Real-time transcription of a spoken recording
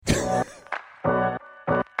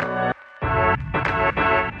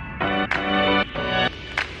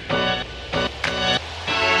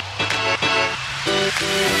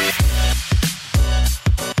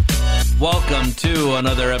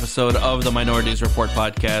another episode of the Minorities Report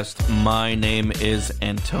podcast. My name is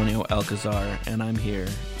Antonio Alcazar, and I'm here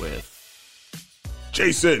with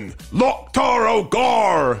Jason Loctaro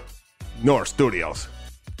Gar, North Studios.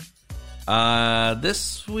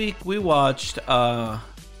 This week we watched a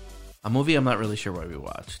movie I'm not really sure why we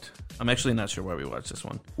watched. I'm actually not sure why we watched this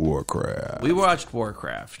one. Warcraft. We watched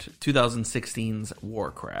Warcraft, 2016's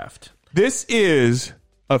Warcraft. This is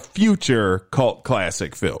a future cult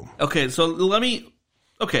classic film. Okay, so let me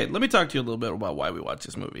talk to you a little bit about why we watched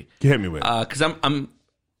this movie. Hit me with it. Because I'm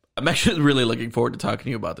actually really looking forward to talking to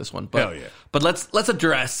you about this one. But, Hell yeah. But let's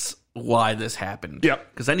address why this happened.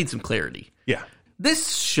 Yep. Because I need some clarity. Yeah.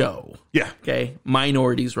 This show, Yeah. okay,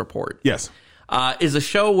 Minorities Report, Yes. is a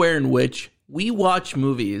show in which we watch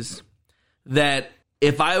movies that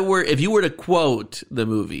if you were to quote the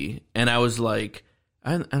movie and I was like,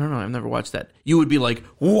 I don't know, I've never watched that, you would be like,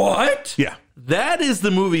 what? Yeah. That is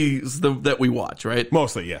the movies that we watch, right?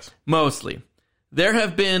 Mostly, yes. Mostly. There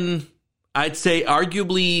have been, I'd say,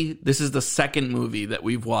 arguably, this is the second movie that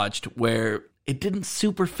we've watched where it didn't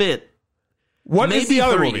super fit. What is the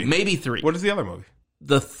other three, movie? Maybe three. What is the other movie?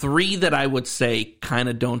 The three that I would say kind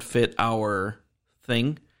of don't fit our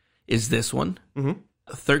thing is this one,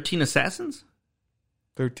 13 Assassins,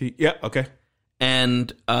 13. Yeah, okay. and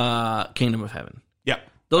Kingdom of Heaven. Yeah.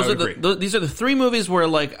 These These are the three movies where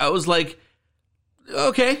I was like,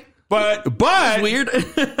 okay, But it's weird.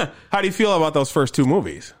 how do you feel about those first two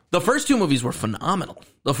movies? The first two movies were phenomenal.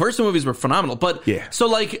 But Yeah.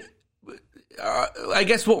 So I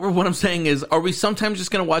guess what I'm saying is, are we sometimes just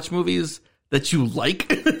going to watch movies that you like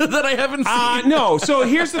that I haven't seen? No. So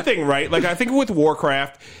here's the thing, right? Like, I think with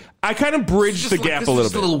Warcraft, I kind of bridged the gap a little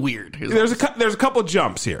bit. A little weird. There's a couple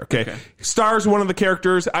jumps here, okay? Star's one of the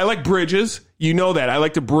characters. I like bridges. You know that. I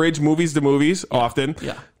like to bridge movies to movies often.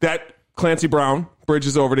 Yeah. That Clancy Brown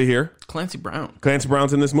bridges over to here. Clancy Brown. Clancy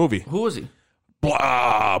Brown's in this movie. Who was he?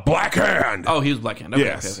 Black Hand. Oh, he was Black Hand. Okay,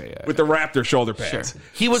 yes. okay, yeah, with the raptor shoulder pads. sure.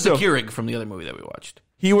 He was the Keurig from the other movie that we watched.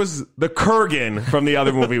 He was the Kurgan from the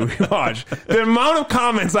other movie we watched. The amount of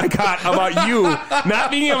comments I got about you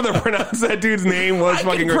not being able to pronounce that dude's name was I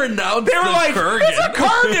fucking can great. pronounce They were the like, Kurgan. it's a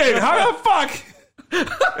Kurgan. How the fuck?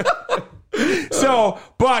 So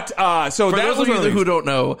For that those was of one of you the who don't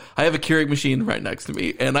know, I have a Keurig machine right next to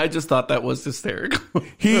me, and I just thought that was hysterical.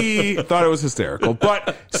 He thought it was hysterical,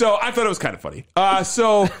 but so I thought it was kind of funny.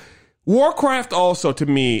 So Warcraft also to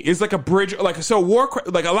me is like a bridge. Warcraft,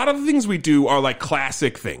 like a lot of the things we do are like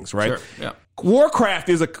classic things, right? Sure, yeah. Warcraft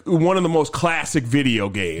is one of the most classic video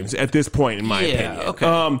games at this point, in my opinion.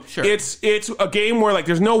 Okay, sure. It's a game where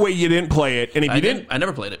there's no way you didn't play it, and if you didn't, I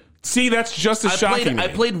never played it. see, that's just as shocking. to me. I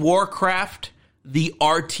played Warcraft, the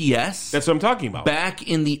RTS. That's what I'm talking about. Back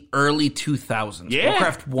in the early 2000s. Yeah.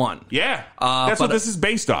 Warcraft 1. Yeah, that's what this is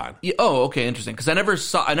based on. Yeah, oh, okay, interesting. Because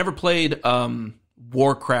I never played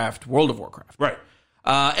Warcraft, World of Warcraft. Right.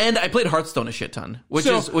 And I played Hearthstone a shit ton, which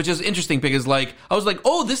is interesting because I was like,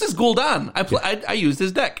 oh, this is Gul'dan. I used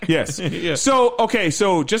his deck. Yes. Yeah.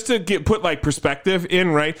 So just to put perspective in,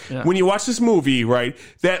 right? Yeah. When you watch this movie, right,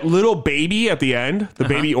 that little baby at the end, the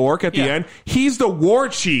baby orc at the end, he's the war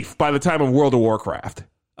chief by the time of World of Warcraft.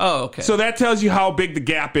 Oh, okay. So that tells you how big the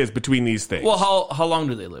gap is between these things. Well, how long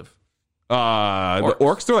do they live? The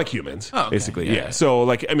orcs, they're like humans, Oh, okay. basically. Yeah. So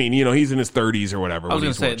he's in his 30s or whatever. I was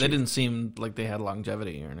going to say, they didn't seem like they had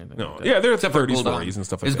longevity or anything. No, like that. yeah, they're Except for 30s, Gul'dan. 40s and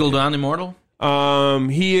stuff like Is that. Gul'dan immortal?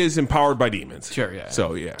 He is empowered by demons. Sure, yeah.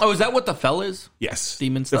 So, yeah. Oh, is that what the Fel is? Yes.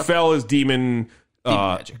 Demon stuff? The Fel is demon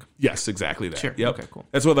magic. Yes, exactly that. Sure. Yep. Okay, cool.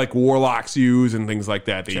 That's what warlocks use and things like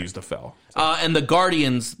that. They use the Fel. And the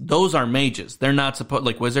Guardians, those are mages. They're not supposed,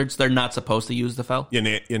 like wizards, they're not supposed to use the Fel? You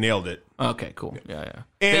nailed it. Okay, cool. Yeah.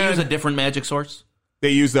 They And- use a different magic source?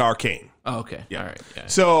 They use the arcane. Oh, okay. All right. Yeah.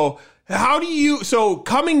 So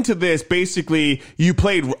coming to this, basically, you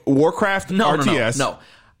played Warcraft RTS. No.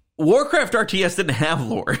 Warcraft RTS didn't have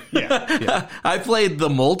lore. Yeah. I played the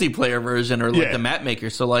multiplayer version or the map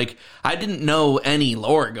maker, so I didn't know any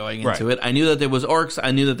lore going into it. I knew that there was orcs.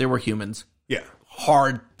 I knew that there were humans. Yeah.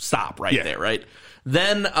 Hard stop there, right?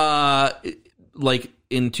 Then,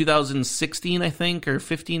 in 2016, I think, or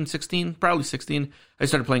 15, 16, probably 16, I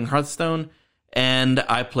started playing Hearthstone, and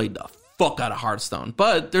I played the fuck out of Hearthstone.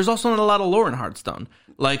 But there's also not a lot of lore in Hearthstone.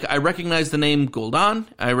 I recognize the name Gul'dan.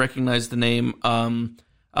 I recognize the name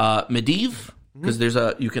Medivh, because there's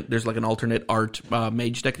an alternate art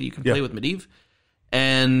mage deck that you can play with Medivh.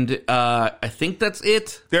 And I think that's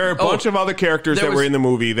it. There are a bunch of other characters that were in the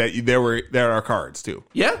movie that are cards too.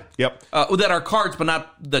 Yeah? Yep. That are cards, but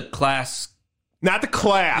not the class Not the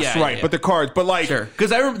class, Yeah, right? yeah. But the cards. But like, Sure, because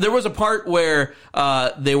there was a part where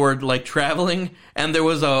they were like traveling, and there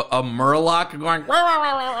was a Murloc going,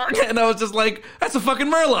 and I was just like, "That's a fucking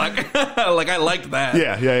Murloc!" Like I liked that.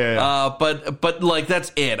 Yeah. But like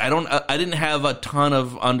that's it. I didn't have a ton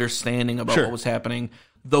of understanding about Sure. what was happening.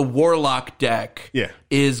 The Warlock deck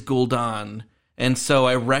is Gul'dan, and so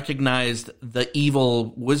I recognized the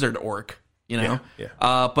evil wizard orc. You know,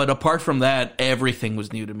 but apart from that, everything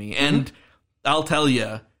was new to me, and I'll tell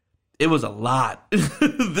you, it was a lot.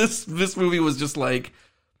 This movie was just like,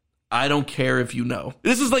 I don't care if you know.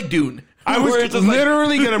 This is like Dune. I was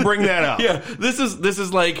literally going to bring that up. Yeah, this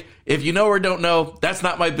is like, if you know or don't know, that's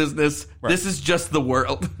not my business. Right. This is just the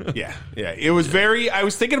world. Yeah. It was I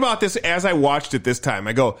was thinking about this as I watched it this time.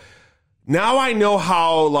 I go, now I know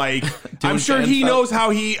how, like, I'm sure he knows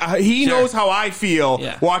how he knows how I feel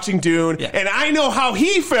watching Dune, and I know how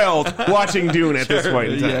he felt watching Dune at this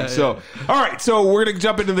point in time. All right, so we're going to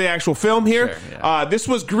jump into the actual film here. Sure, this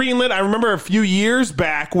was greenlit. I remember a few years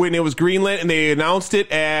back when it was greenlit, and they announced it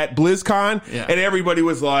at BlizzCon, and everybody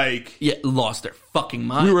was like... Yeah, lost their fucking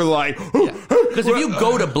mind. We were like... Because if you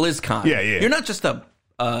go to BlizzCon, you're not just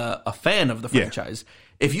a fan of the franchise.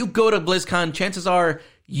 If you go to BlizzCon, chances are...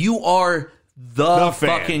 You are the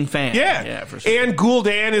fucking fan. Yeah, for sure. And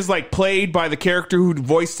Gul'dan is like played by the character who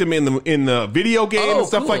voiced him in the video game and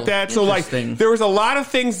stuff like that. So like there was a lot of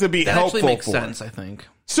things to be helpful for. That actually makes sense, I think.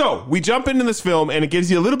 So we jump into this film and it gives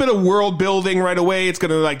you a little bit of world building right away. It's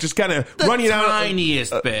going to like just kind of run you down. The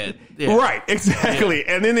tiniest bit. Yeah. Right, exactly.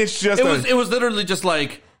 Yeah. And then it's just it was literally just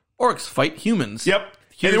like orcs fight humans. Yep.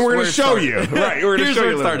 And then we're going to show you. Right. We're going to show you.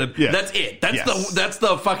 Here's where it started. Yeah. That's it. That's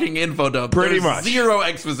the fucking info dump. Pretty There's much. Zero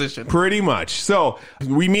exposition. Pretty much. So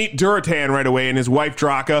we meet Durotan right away and his wife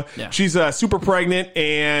Draka. Yeah. She's super pregnant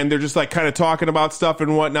and they're just like kind of talking about stuff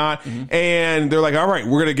and whatnot. Mm-hmm. And they're like, all right,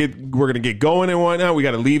 we're gonna get going and whatnot. We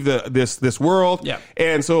got to leave this world. Yeah.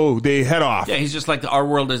 And so they head off. Yeah. He's just like, our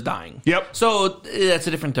world is dying. Yep. So that's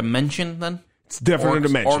a different dimension then. It's a different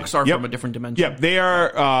dimension. Orcs are from a different dimension. Yep. They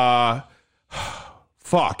are.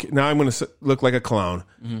 Fuck. Now I'm going to look like a clown.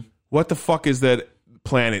 Mm-hmm. What the fuck is that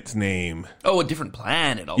planet's name? Oh, a different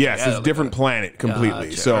planet. Yes, it's a different planet completely.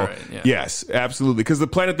 Gotcha. So, right, yes, absolutely. Because the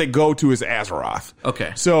planet they go to is Azeroth.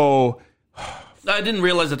 Okay. So... I didn't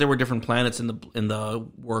realize that there were different planets in the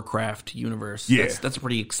Warcraft universe. Yeah. That's a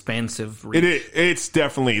pretty expansive reach. It's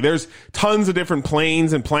definitely. There's tons of different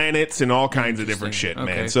planes and planets and all kinds of different shit,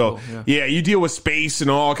 man. So, cool, you deal with space and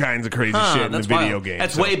all kinds of crazy shit in the video game.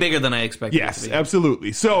 That's way bigger than I expected. Yes,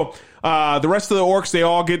 absolutely. So, the rest of the orcs, they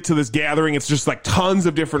all get to this gathering. It's just like tons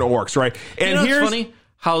of different orcs, right? And it's funny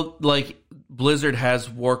how, like, Blizzard has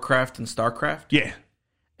Warcraft and StarCraft? Yeah.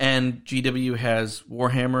 And GW has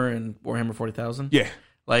Warhammer and Warhammer 40,000. Yeah.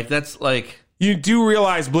 Like, that's like... You do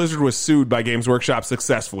realize Blizzard was sued by Games Workshop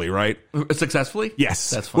successfully, right? Successfully? Yes.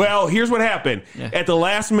 That's funny. Well, here's what happened. Yeah. At the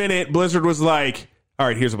last minute, Blizzard was like, all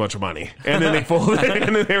right, here's a bunch of money. And then they folded it,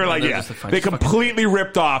 and then they were like, they completely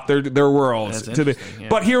ripped off their worlds.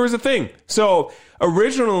 But here was the thing. So,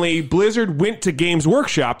 originally, Blizzard went to Games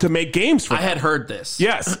Workshop to make games for them. I had heard this.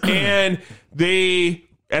 Yes. And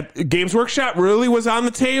at Games Workshop really was on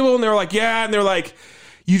the table, and they were like, and they're like,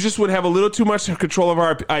 you just would have a little too much control of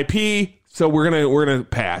our IP, so we're gonna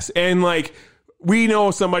pass. And like, we know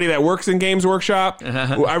somebody that works in Games Workshop.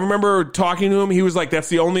 I remember talking to him. He was like, that's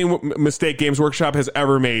the only mistake Games Workshop has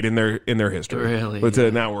ever made in their history. Really? But to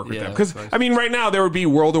not work with them. Because, I mean, right now there would be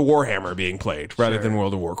World of Warhammer being played rather than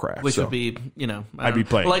World of Warcraft. Which would be, I'd be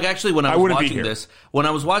playing. Like, actually, when I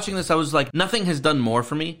was watching this, I was like, nothing has done more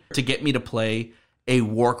for me to get me to play a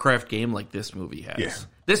Warcraft game like this movie has. Yeah.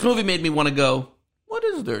 This movie made me want to go, what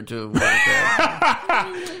is there to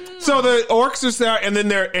Warcraft? So the orcs are there, and then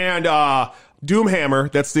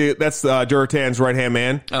Doomhammer, that's Durotan's right-hand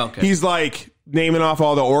man. Oh, okay. He's like naming off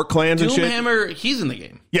all the orc clans and shit. Doomhammer, he's in the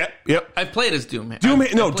game. Yep. I've played as Doomhammer.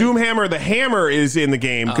 Doomhammer, the hammer is in the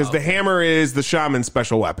game because the hammer is the shaman's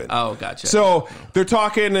special weapon. Oh, gotcha. So they're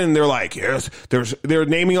talking and they're like, yes, they're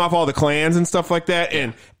naming off all the clans and stuff like that.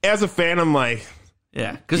 And as a fan, I'm like...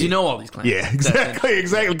 Yeah, because you know all these clans. Yeah, exactly,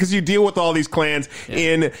 because you deal with all these clans.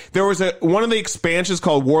 Yeah. There was one of the expansions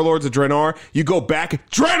called Warlords of Draenor. You go back...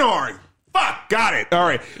 Draenor! Fuck, got it. All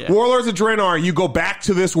right. Yeah. Warlords of Draenor, you go back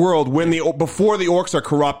to this world before the orcs are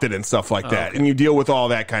corrupted and stuff like that. Okay. And you deal with all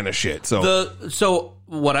that kind of shit. So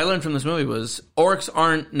what I learned from this movie was orcs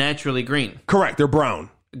aren't naturally green. Correct, they're brown.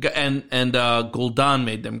 And Gul'dan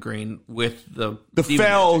made them green with the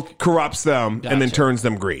fel magic. Corrupts them and then turns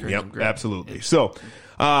them green. Yep, absolutely. So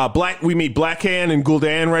We meet Black Hand and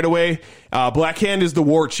Gul'dan right away. Black Hand is the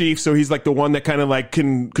war chief, so he's like the one that kind of like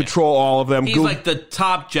can control all of them. He's like the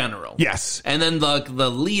top general. Yes. And then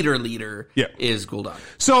the leader is Gul'dan.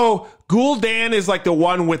 So Gul'dan is like the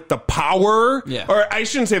one with the power. Yeah. Or I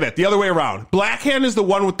shouldn't say that. The other way around. Black Hand is the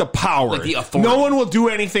one with the power. Like the authority. No one will do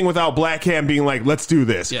anything without Black Hand being like, let's do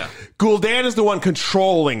this. Yeah. Gul'dan is the one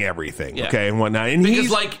controlling everything. Okay, and whatnot. And because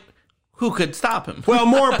like, who could stop him? Well,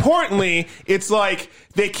 more importantly, it's like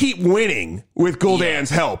they keep winning with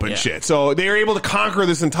Gul'dan's help and shit. So they're able to conquer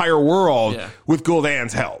this entire world with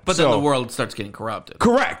Gul'dan's help. But then the world starts getting corrupted.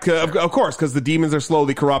 Correct. Of course, because the demons are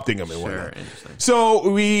slowly corrupting them and whatnot. Interesting. So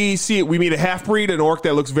we meet a half-breed, an orc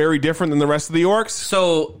that looks very different than the rest of the orcs.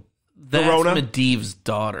 So that's Medivh's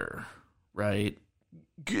daughter, right?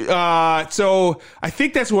 So I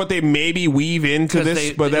think that's what they maybe weave into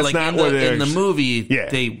this, but that's like not what it is. In the movie,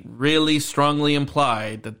 they really strongly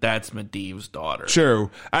implied that that's Medivh's daughter.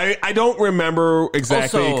 Sure. I don't remember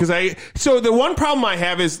exactly because so the one problem I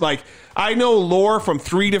have is like I know lore from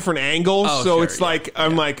 3 different angles, it's like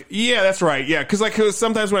I'm like, yeah, that's right. Yeah, because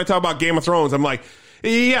sometimes when I talk about Game of Thrones, I'm like,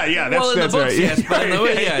 that's books, right. Yes, but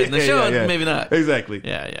in the show, maybe not. Exactly.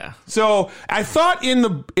 Yeah. So I thought in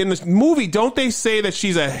the movie, don't they say that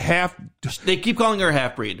she's a half? They keep calling her a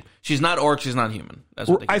half-breed. She's not orc. She's not human. That's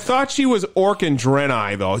what they keep saying. Thought she was orc and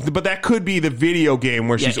Draenei though, but that could be the video game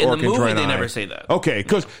where she's orc and Draenei. In the movie, they never say that. Okay,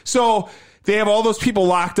 because so. They have all those people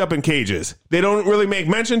locked up in cages. They don't really make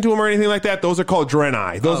mention to them or anything like that. Those are called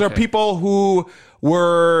Draenei. Those are people who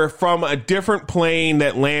were from a different plane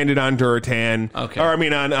that landed on Durotan. Okay. Or, I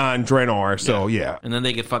mean, on Draenor. So, yeah. And then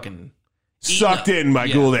they get fucking sucked in by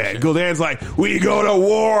Gul'dan. Sure. Gul'dan's like, we go to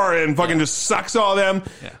war, and fucking just sucks all them,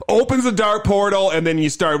 opens the dark portal, and then you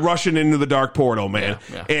start rushing into the dark portal, man.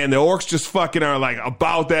 And the orcs just fucking are like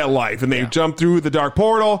about that life, and they jump through the dark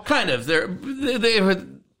portal. Kind of.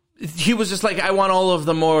 He was just like, I want all of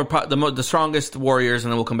the strongest warriors,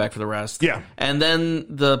 and then we'll come back for the rest. Yeah. And then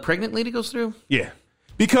the pregnant lady goes through? Yeah.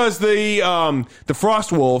 Because the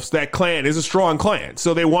Frostwolves, that clan, is a strong clan.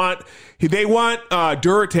 So they want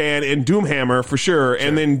Durotan and Doomhammer for sure,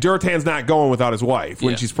 and then Durotan's not going without his wife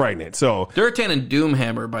when she's pregnant. So Durotan and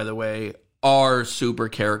Doomhammer, by the way, are super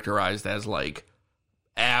characterized as like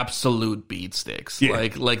absolute beat sticks. Yeah.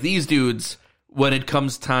 Like these dudes, when it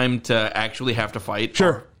comes time to actually have to fight,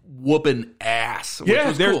 are whooping ass. Which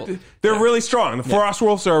they're really strong. The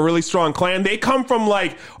Frostwolves are a really strong clan. They come from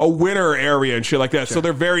like a winter area and shit like that, so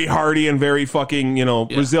they're very hardy and very fucking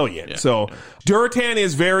resilient. So Durotan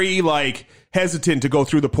is very like hesitant to go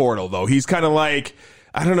through the portal though. He's kind of like,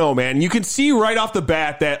 I don't know, man. You can see right off the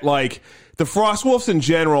bat that like the Frostwolves in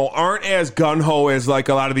general aren't as gun-ho as like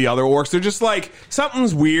a lot of the other orcs. They're just like,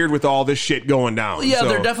 something's weird with all this shit going down. Yeah,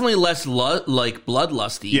 they're definitely less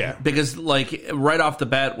bloodlusty. Yeah. Because like right off the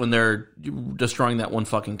bat when they're destroying that one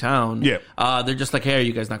fucking town, they're just like, hey, are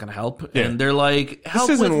you guys not going to help? Yeah. And they're like, help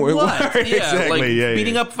with what? Exactly.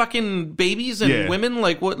 Beating up fucking babies and women?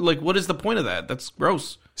 Like what is the point of that? That's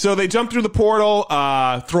gross. So they jump through the portal.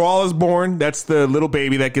 Thrall is born. That's the little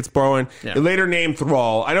baby that gets born. Yeah. Later named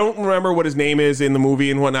Thrall. I don't remember what his name is in the movie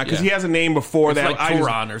and whatnot because he has a name before that. Like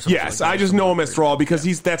Turan or something. Yes, I just know him as Thrall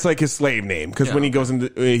because that's like his slave name. Because when he goes into,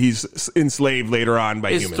 he's enslaved later on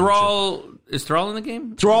by humans. Is Thrall in the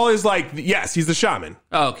game? Thrall is like, yes, he's the shaman.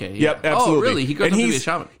 Oh, okay. Yeah. Yep, absolutely. Oh, really? He goes to be a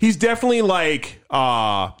shaman. He's definitely like,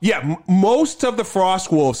 most of the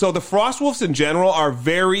Frostwolves. So the Frostwolves in general are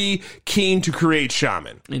very keen to create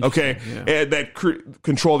shaman. Okay. Yeah. That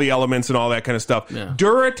control the elements and all that kind of stuff. Yeah.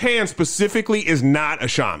 Durotan specifically is not a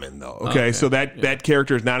shaman though. Okay. So that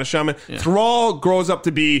character is not a shaman. Yeah. Thrall grows up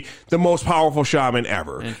to be the most powerful shaman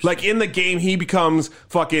ever. Like in the game, he becomes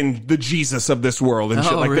fucking the Jesus of this world and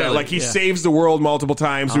shit like that. Like he saves the world multiple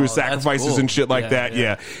times through his sacrifices and shit like that.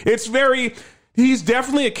 Yeah. It's very... He's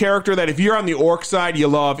definitely a character that if you're on the orc side, you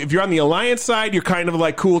love. If you're on the alliance side, you're kind of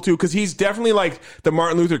like cool too, because he's definitely like the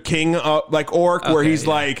Martin Luther King like orc, where he's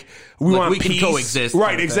like, we want peace. Can coexist.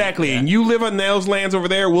 Right, exactly. And you live on those lands over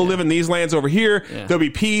there, we'll live in these lands over here. Yeah. There'll be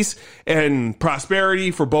peace and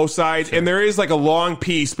prosperity for both sides. Sure. And there is like a long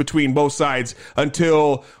peace between both sides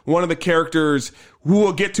until one of the characters who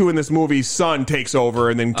we'll get to in this movie's son takes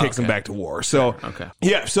over and then takes him back to war. So,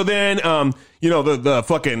 so then, the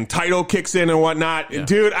fucking title kicks in and whatnot. Yeah.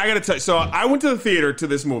 Dude, I gotta tell you, so I went to the theater to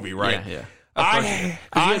this movie, right? Yeah.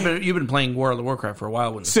 You've been playing World of Warcraft for a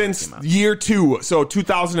while since year 2, so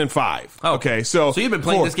 2005. Oh, okay, so you've been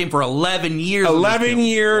playing this game for 11 years. 11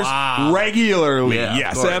 years regularly. Yeah,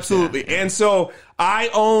 yes, course, absolutely. Yeah. And so I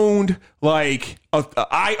owned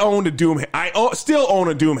a Doom. Still own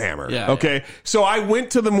a Doomhammer. Yeah, okay, so I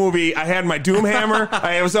went to the movie. I had my Doomhammer.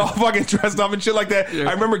 I was all fucking dressed up and shit like that. Yeah.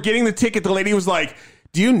 I remember getting the ticket. The lady was like,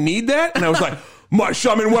 "Do you need that?" And I was like, "My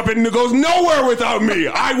shaman weapon goes nowhere without me.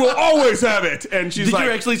 I will always have it." And she's like, "Did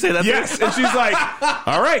you actually say that?" Yes. And she's like,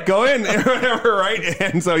 "All right, go in," whatever, right?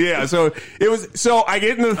 And so so it was. So I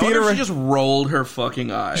get into the theater. She just rolled her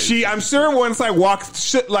fucking eyes. I'm sure once I walked,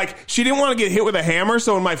 she didn't want to get hit with a hammer,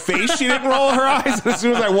 so in my face she didn't roll her eyes. And as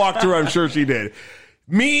soon as I walked through, I'm sure she did.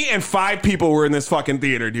 Me and 5 people were in this fucking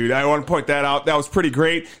theater, dude. I want to point that out. That was pretty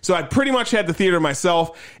great. So I pretty much had the theater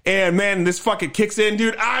myself. And man, this fucking kicks in,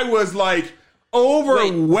 dude. I was like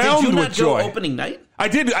overwhelmed did you not with joy. Go opening night? I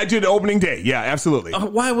did opening day. Yeah, absolutely.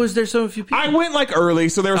 Why was there so few people? I went early,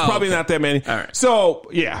 so there was probably not that many. All right. So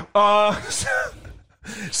yeah. All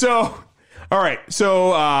right.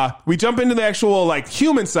 So we jump into the actual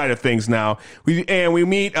human side of things now. We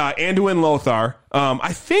meet Anduin Lothar.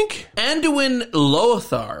 I think Anduin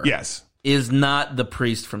Lothar. Yes. Is not the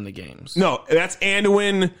priest from the games. No, that's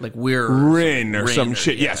Anduin Rin or some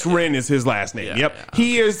shit. Yes, Rin is his last name. Yep. Yeah,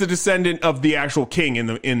 he is the descendant of the actual king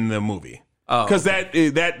in the movie. Oh, because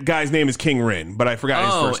that guy's name is King Rin, but I forgot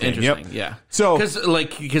his first name. Interesting. Yep. Yeah. So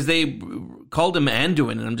because they called him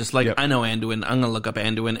Anduin, and I'm just like, I know Anduin. I'm gonna look up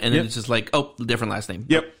Anduin, and then it's just like, different last name.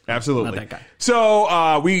 Yep, absolutely. Not that guy.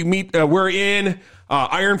 So we meet. We're in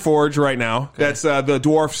Ironforge right now. Okay. That's the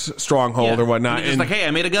dwarf's stronghold or whatnot. And he's just hey,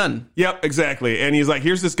 I made a gun. Yep, exactly. And he's like,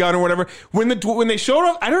 here's this gun or whatever. When they showed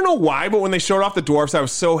off, I don't know why, but when they showed off the dwarfs, I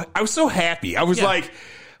was so happy. I was like,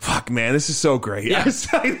 fuck, man, this is so great. Yeah. I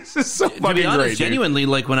was like, this is so fucking great. To be honest, genuinely,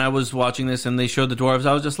 when I was watching this and they showed the dwarves,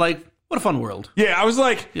 I was just like, what a fun world. Yeah, I was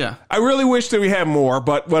like, I really wish that we had more,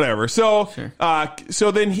 but whatever. So,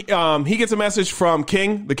 so then he gets a message from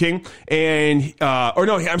the king, and he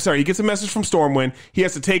gets a message from Stormwind. He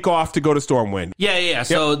has to take off to go to Stormwind. Yeah.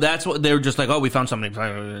 So that's what they were just like. Oh, we found somebody.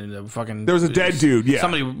 Fucking, there was a dead dude. Yeah,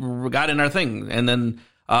 somebody got in our thing, and then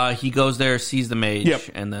he goes there, sees the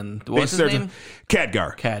mage, and then what's his name?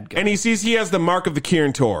 Khadgar. And he sees he has the mark of the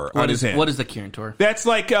Kirin Tor on his hand. What is the Kirin Tor? That's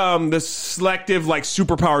the selective,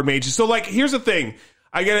 superpowered mages. So, here's the thing.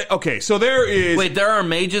 I get it. Okay, so there is... Wait, there are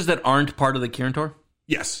mages that aren't part of the Kirin Tor?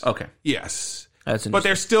 Yes. Okay. Yes. That's interesting. But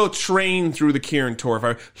they're still trained through the Kirin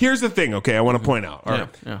Tor. Here's the thing, okay, I want to point out. All right.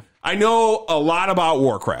 Yeah. I know a lot about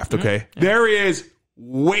Warcraft, okay? Yeah. There is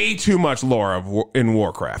way too much lore in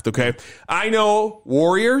Warcraft, okay? I know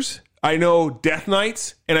warriors... I know Death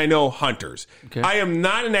Knights, and I know Hunters. Okay. I am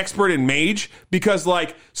not an expert in Mage, because, You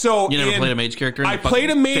never played a Mage character? I played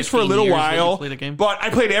a Mage for a little while, but I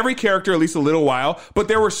played every character at least a little while, but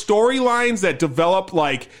there were storylines that developed,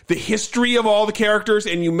 the history of all the characters,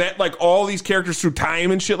 and you met, all these characters through time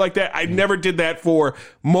and shit like that. I never did that for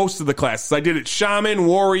most of the classes. I did it Shaman,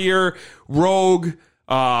 Warrior, Rogue,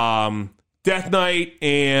 Death Knight,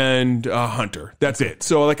 and Hunter. That's it.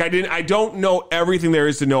 So I don't know everything there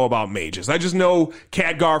is to know about mages. I just know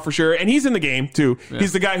Khadgar for sure, and he's in the game too. Yeah.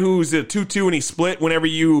 He's the guy who's a 2/2, and he split whenever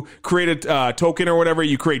you create a token or whatever.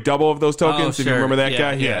 You create double of those tokens. If you remember that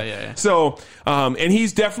guy, yeah. So, and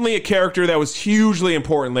he's definitely a character that was hugely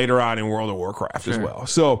important later on in World of Warcraft as well.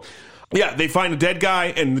 So, yeah, they find a dead guy,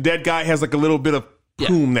 and the dead guy has a little bit of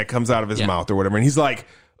plume that comes out of his mouth or whatever, and he's like,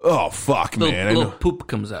 oh, fuck, man. A little poop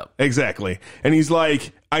comes out. Exactly. And he's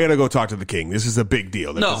like, I got to go talk to the king. This is a big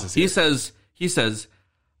deal. He says,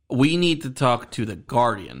 we need to talk to the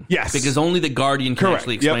Guardian. Yes. Because only the Guardian can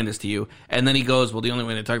actually explain this to you. And then he goes, well, the only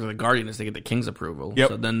way to talk to the Guardian is to get the king's approval. Yep.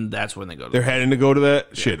 So then that's when they go to They're heading to go to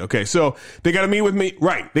that shit. Okay, so they got to meet with me.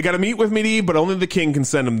 Right. They got to meet with me, but only the king can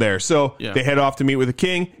send them there. So they head off to meet with the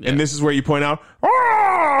king. And this is where you point out,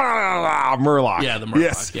 Murloc. Yeah, the Murloc.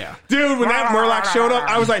 Yes. Yeah. Dude, when that Murloc showed up,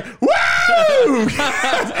 I was like, woo!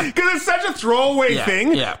 Because it's such a throwaway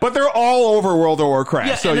thing. Yeah. But they're all over World of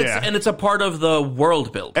Warcraft. And it's a part of the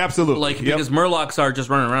world build. Absolutely. Because Murlocs are just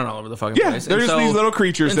running around all over the fucking place. Yeah, they're just these little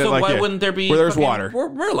creatures that why wouldn't there be where there's water?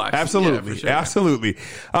 Murlocs. Absolutely. Sure. Absolutely.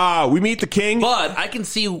 We meet the king. But I can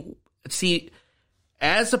see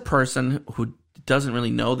as a person who doesn't really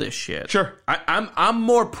know this shit. Sure. I'm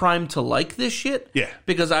more primed to like this shit. Yeah.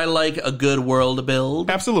 Because I like a good world build.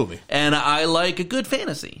 Absolutely. And I like a good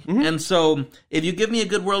fantasy. Mm-hmm. And so if you give me a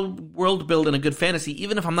good world build and a good fantasy,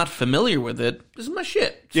 even if I'm not familiar with it, this is my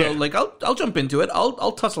shit. So I'll jump into it.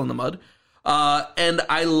 I'll tussle in the mud. And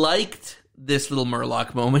I liked this little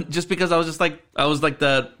Murloc moment just because I was like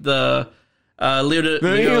the Leonardo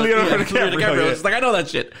DiCaprio. It's like, I know that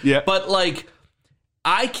shit. Yeah. But, like,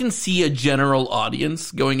 I can see a general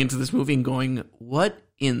audience going into this movie and going, what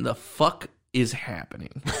in the fuck is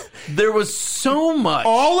happening? There was so much.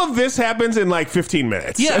 All of this happens in like 15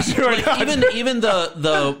 minutes. Yeah, like even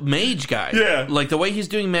the mage guy. Yeah, like the way he's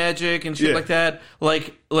doing magic and shit like that.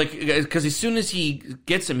 Like because as soon as he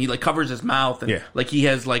gets him, he like covers his mouth and like he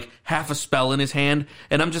has like half a spell in his hand,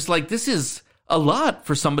 and I'm just like, this is a lot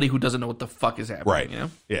for somebody who doesn't know what the fuck is happening. Right. You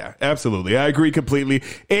know? Yeah, absolutely. I agree completely.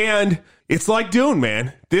 And it's like Dune,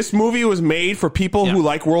 man. This movie was made for people who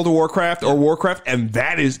like World of Warcraft or Warcraft, and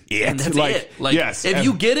that is it. And that's it. Like, yes. If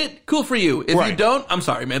you get it, cool for you. If you don't, I'm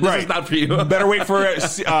sorry, man. This is not for you. Better wait for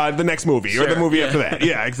the next movie or the movie after that.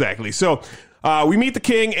 Yeah, exactly. So we meet the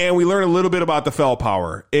king, and we learn a little bit about the Fel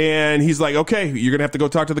power. And he's like, okay, you're going to have to go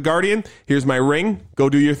talk to the Guardian. Here's my ring. Go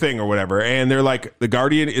do your thing or whatever. And they're like, the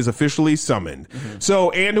Guardian is officially summoned. Mm-hmm.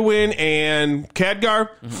 So Anduin and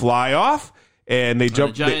Khadgar fly off. And they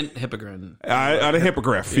jump... A giant hippogriff. On a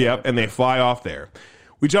hippogriff, yep. And they fly off there.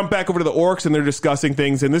 We jump back over to the orcs, and they're discussing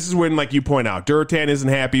things. And this is when, like you point out, Durotan isn't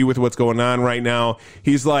happy with what's going on right now.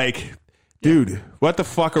 He's like, dude, what the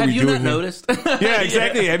fuck are we doing? Have you not noticed? Yeah,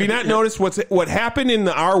 exactly. Have you not noticed what happened in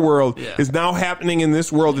our world is now happening in this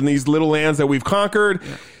world, in these little lands that we've conconquered?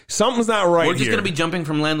 Yeah. Something's not right. We're just going to be jumping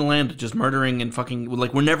from land to land, just murdering and fucking,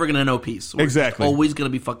 like, we're never going to know peace. We're exactly. always going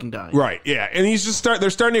to be fucking dying. Right, yeah. And they're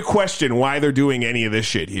starting to question why they're doing any of this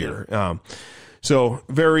shit here. Yeah. So,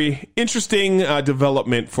 very interesting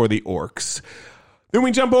development for the orcs. Then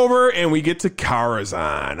we jump over and we get to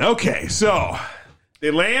Karazhan. Okay, so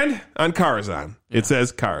they land on Karazhan. Yeah. It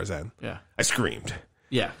says Karazhan. Yeah. I screamed.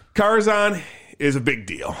 Yeah. Karazhan is a big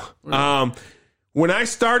deal. Right. When I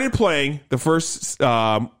started playing the first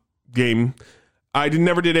game, I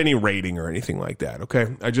never did any raiding or anything like that, okay?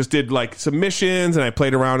 I just did, like, some missions, and I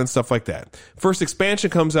played around and stuff like that. First expansion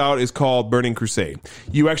comes out is called Burning Crusade.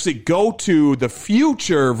 You actually go to the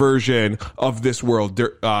future version of this world,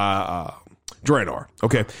 Draenor,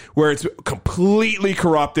 okay? Where it's completely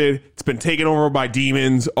corrupted, it's been taken over by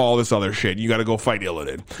demons, all this other shit. You gotta go fight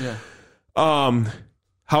Illidan. Yeah.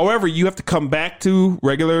 However, you have to come back to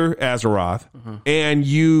regular Azeroth, and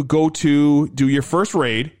you go to do your first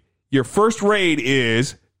raid. Your first raid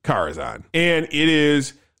is Karazhan, and it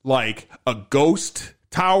is like a ghost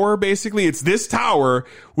tower, basically. It's this tower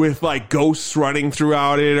with like ghosts running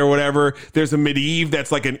throughout it or whatever. There's a Medivh that's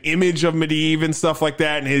like an image of Medivh and stuff like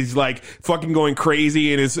that, and he's like fucking going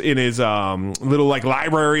crazy in his little like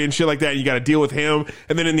library and shit like that. You got to deal with him,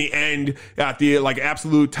 and then in the end, at the like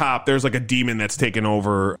absolute top, there's like a demon that's taken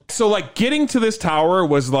over. So like getting to this tower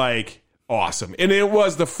was like awesome, and it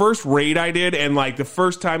was the first raid I did, and like the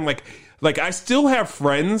first time like I still have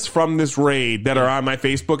friends from this raid that are on my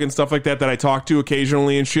Facebook and stuff like that I talk to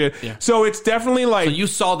occasionally and shit. Yeah. So it's definitely like... So you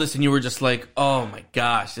saw this and you were just like, oh my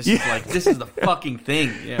gosh, this is the fucking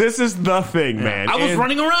thing. Yeah. This is the thing, man. I was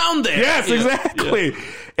running around there. Yes, exactly. Yeah.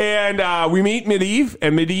 And we meet Medivh,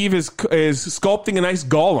 and Medivh is sculpting a nice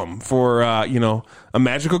golem for, a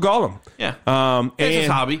magical golem. Yeah. It's his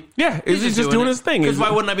hobby. Yeah. He's just doing his thing. Because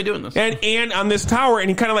why wouldn't I be doing this? And on this tower, and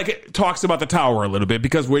he kind of like talks about the tower a little bit,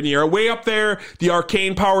 because when you're way up there, the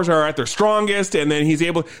arcane powers are at their strongest, and then he's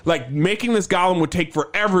able, like, making this golem would take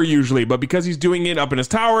forever usually, but because he's doing it up in his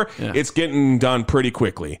tower, it's getting done pretty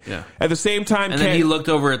quickly. Yeah. At the same time... And then he looked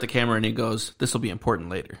over at the camera and he goes, this will be important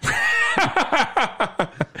later.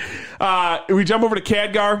 We jump over to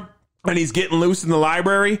Khadgar. And he's getting loose in the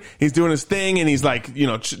library. He's doing his thing, and he's like,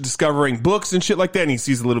 discovering books and shit like that. And he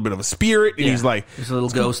sees a little bit of a spirit, and he's like, there's a little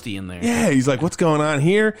ghosty in there. Yeah, he's like, what's going on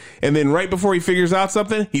here? And then right before he figures out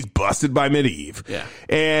something, he's busted by Medivh. Yeah.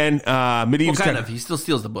 And Medivh's kind of. He still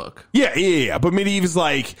steals the book. Yeah. But Medivh is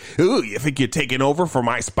like, ooh, you think you're taking over for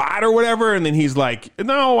my spot or whatever? And then he's like,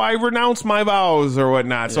 no, I renounce my vows or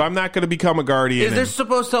whatnot, so I'm not going to become a guardian. Is there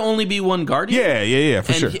supposed to only be one guardian? Yeah,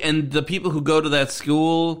 for sure. And the people who go to that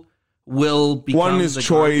school will become one is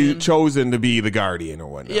chosen to be the guardian or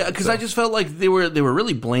whatnot. Yeah, because I just felt like they were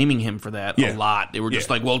really blaming him for that a lot. They were just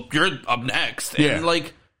like, well, you're up next. And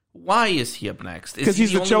like, why is he up next? Because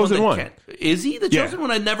he's the chosen one. Is he the chosen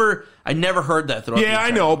one? I never heard that throughout. Yeah, I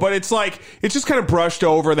know, but it's like, it's just kind of brushed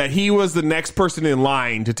over that he was the next person in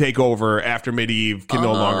line to take over after Medivh can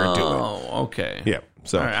no longer do it. Oh, okay. Yeah.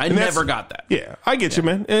 So right, I never got that. Yeah, I get you,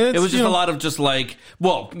 man. It was just a lot of just like,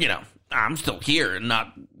 well, I'm still here and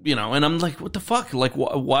not, and I'm like, what the fuck? Like,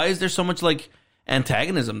 why is there so much like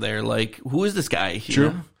antagonism there? Like, who is this guy?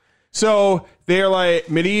 True. So they're like,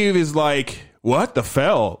 Medivh is like, What? The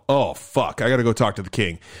Fell? Oh, fuck. I gotta go talk to the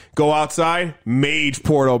king. Go outside, mage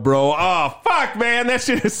portal, bro. Oh, fuck, man. That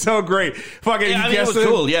shit is so great. Fucking, yeah, it was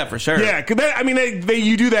cool. Yeah, for sure. Yeah,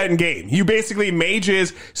 you do that in game. You basically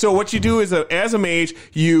mages. So what you do is, as a mage,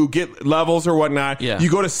 you get levels or whatnot. Yeah.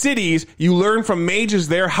 You go to cities. You learn from mages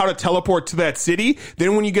there how to teleport to that city.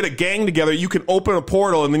 Then when you get a gang together, you can open a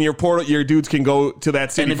portal, and then your dudes can go to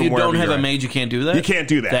that city. And if you don't have a mage, you can't do that? You can't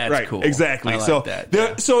do that. That's right. cool. Exactly. I like so that.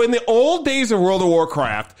 Yeah. So in the old days of World of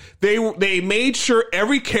Warcraft, they made sure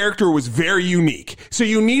every character was very unique. So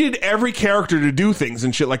you needed every character to do things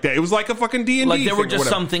and shit like that. It was like a fucking D&D Like there were just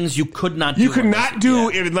some things you could not do. You could not do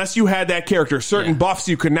it unless you had that character. Certain buffs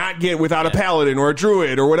you could not get without a paladin or a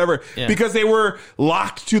druid or whatever because they were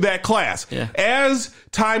locked to that class. Yeah. As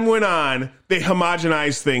time went on, they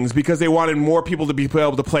homogenized things because they wanted more people to be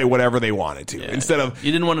able to play whatever they wanted to instead of...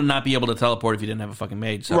 You didn't want to not be able to teleport if you didn't have a fucking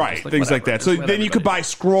mage. So right, things like that. So then you could buy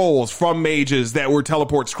scrolls from mages that were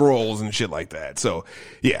teleport scrolls and shit like that. So,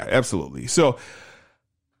 yeah, absolutely. So...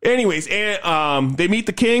 anyways, and they meet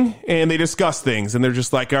the king and they discuss things and they're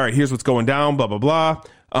just like, all right, here's what's going down, blah, blah, blah.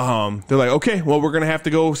 They're like, okay, well, we're going to have to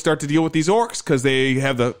go start to deal with these orcs because they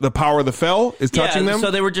have the power of the Fell is touching them. So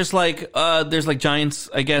they were just like, there's like giants,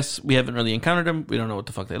 I guess. We haven't really encountered them. We don't know what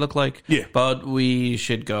the fuck they look like. Yeah. But we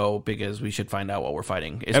should go because we should find out what we're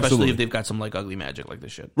fighting, especially if they've got some like ugly magic like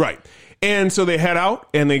this shit. Right. And so they head out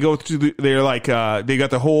and they go through they're like, they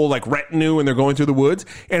got the whole like retinue and they're going through the woods.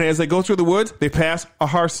 And as they go through the woods, they pass a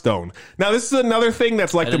Hearthstone. Now, this is another thing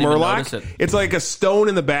that's like the Murloc. It's like a stone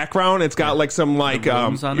in the background. It's got like some like,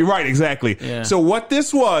 you're right, exactly. Yeah. So what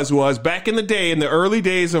this was back in the day, in the early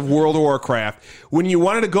days of World of Warcraft, when you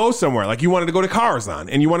wanted to go somewhere, like you wanted to go to Karazhan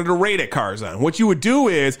and you wanted to raid at Karazhan, what you would do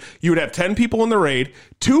is you would have 10 people in the raid,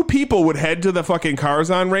 2 people would head to the fucking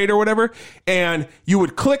Karazhan raid or whatever, and you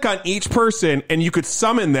would click on each person and you could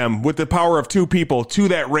summon them with the power of 2 people to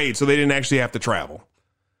that raid so they didn't actually have to travel.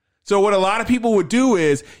 So what a lot of people would do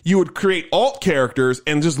is you would create alt characters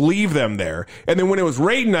and just leave them there. And then when it was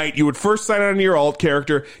raid night, you would first sign on to your alt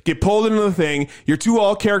character, get pulled into the thing, your 2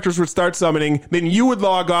 alt characters would start summoning, then you would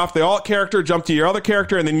log off, the alt character jump to your other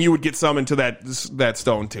character, and then you would get summoned to that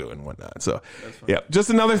stone too and whatnot. So, yeah,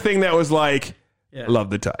 just another thing that was like,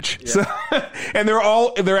 love the touch. Yeah. So, and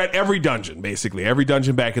they're at every dungeon, basically, every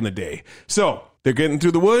dungeon back in the day. So, they're getting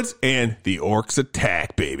through the woods, and the orcs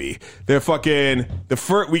attack, baby. They're fucking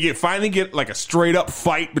we finally get like a straight up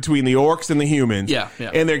fight between the orcs and the humans. Yeah.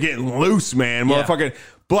 And they're getting loose, man. Motherfucking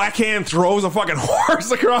Black Hand throws a fucking horse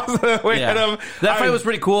across the way at him. That fight was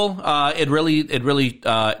pretty cool. It really,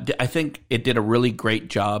 I think it did a really great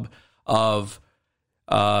job of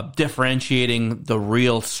differentiating the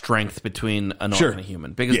real strength between an orc and a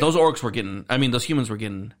human, because those humans were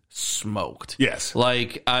getting smoked. Yes.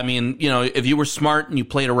 Like, I mean, you know, if you were smart and you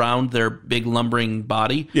played around their big lumbering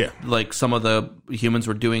body, like some of the humans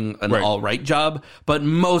were doing an all right job, but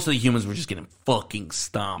most of the humans were just getting fucking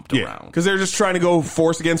stomped around. Because they're just trying to go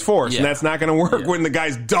force against force, and that's not going to work when the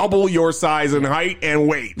guy's double your size and height and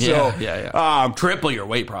weight. Triple your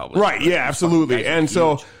weight, probably. Right, yeah, absolutely. And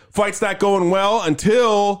so fight's not going well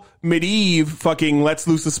until Medivh fucking lets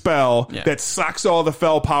loose a spell that sucks all the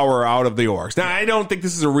Fell power out of the orcs. Now, I don't think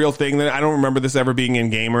this is a real thing. I don't remember this ever being in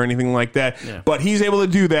game or anything like that. Yeah. But he's able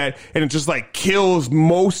to do that, and it just like kills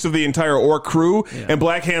most of the entire orc crew. Yeah. And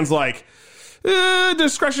Black Hand's like,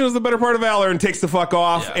 discretion is the better part of valor, and takes the fuck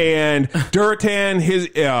off. And Durotan, his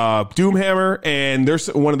Doomhammer, and there's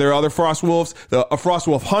one of their other Frostwolves, a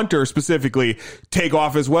Frostwolf hunter specifically, take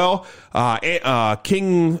off as well.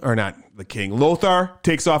 Lothar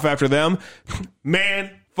takes off after them.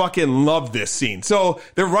 Man, fucking love this scene. So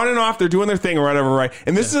they're running off, they're doing their thing or whatever, right?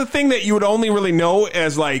 And this is a thing that you would only really know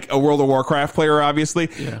as like a World of Warcraft player, obviously.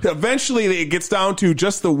 Yeah. Eventually it gets down to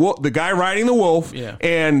just the guy riding the wolf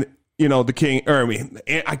and, you know, the king, or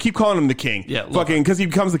I keep calling him the king. Yeah, fucking, because he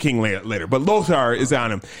becomes the king later. But Lothar is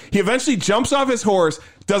on him. He eventually jumps off his horse,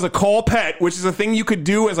 does a call pet, which is a thing you could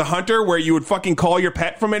do as a hunter where you would fucking call your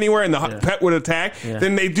pet from anywhere and the pet would attack. Yeah.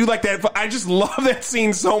 Then they do like that. I just love that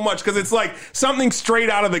scene so much because it's like something straight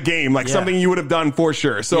out of the game, like something you would have done for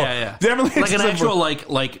sure. So definitely like an actual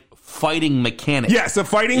like fighting mechanic. Yes, a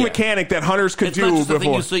fighting mechanic that hunters could do before. It's not just the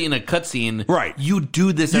thing you see in a cutscene. Right. You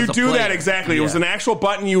do this as a player. You do that, exactly. It was an actual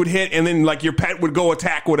button you would hit, and then like your pet would go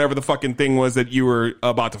attack whatever the fucking thing was that you were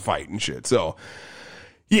about to fight and shit. So,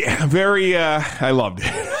 yeah, very, I loved it.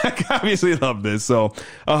 I obviously loved this. So,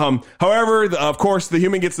 however, of course, the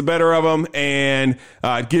human gets the better of him, and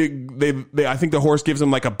I think the horse gives him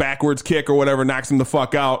like a backwards kick or whatever, knocks him the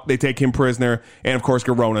fuck out. They take him prisoner, and of course,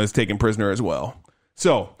 Garona is taken prisoner as well.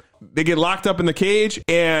 So, they get locked up in the cage,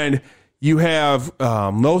 and you have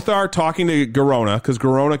Lothar talking to Garona because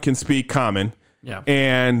Garona can speak Common. Yeah.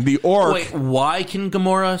 And the orc... Wait, why can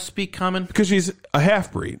Gamora speak Common? Because she's a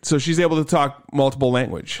half-breed, so she's able to talk multiple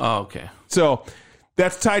language. Oh, okay. So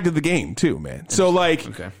that's tied to the game, too, man. So, like...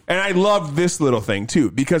 Okay. And I love this little thing, too,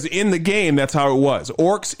 because in the game, that's how it was.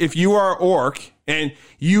 Orcs, if you are orc and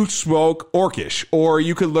you spoke Orcish, or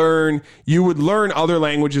you would learn other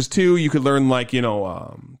languages, too. You could learn, like,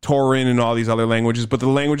 Tauren and all these other languages, but the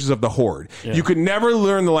languages of the Horde. Yeah. You could never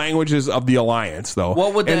learn the languages of the Alliance, though.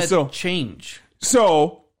 What would that change?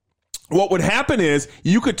 So what would happen is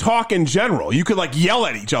you could talk in general. You could like yell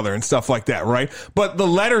at each other and stuff like that, right? But the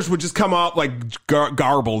letters would just come out like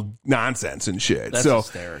garbled nonsense and shit. That's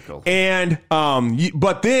hysterical. And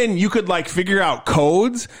but then you could like figure out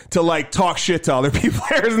codes to like talk shit to other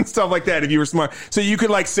players and stuff like that if you were smart. So you could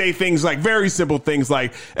like say things like very simple things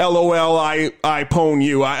like LOL I pwn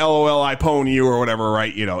you, LOL I pwn you or whatever,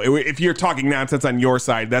 right? If you're talking nonsense on your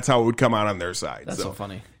side, that's how it would come out on their side. That's so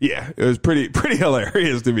funny. Yeah, it was pretty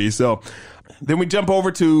hilarious to me. So then we jump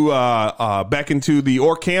over to back into the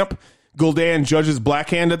orc camp. Gul'dan judges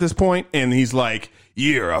Blackhand at this point, and he's like,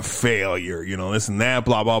 "You're a failure, this and that,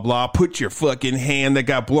 blah blah blah. Put your fucking hand that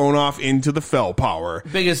got blown off into the Fel Power."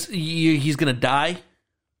 He's gonna die.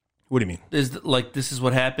 What do you mean? This is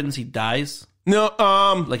what happens? He dies. No,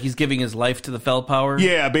 like he's giving his life to the Fel Power?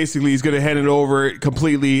 Yeah, basically he's going to hand it over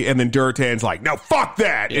completely, and then Durotan's like, "No, fuck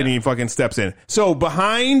that!" And he fucking steps in. So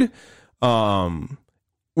behind,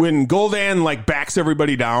 when Gul'dan like backs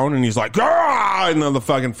everybody down, and he's like, "Ah!" and then the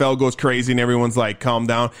fucking Fel goes crazy, and everyone's like, "Calm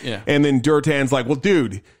down." Yeah. And then Durotan's like, "Well,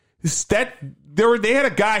 dude, they had a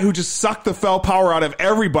guy who just sucked the Fel Power out of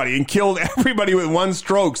everybody and killed everybody with one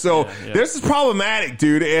stroke. So this is problematic,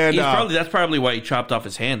 dude." And that's probably why he chopped off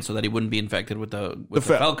his hand so that he wouldn't be infected with the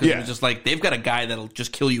Fel. Because it was just like, they've got a guy that'll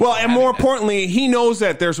just kill you. Well, and more importantly, he knows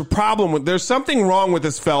that there's a problem there's something wrong with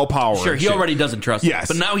this Fel Power. Sure, he already doesn't trust it.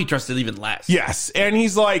 But now he trusts it even less. Yes, and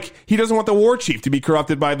he's like, he doesn't want the War Chief to be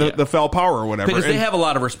corrupted by the Fel Power or whatever. Because they have a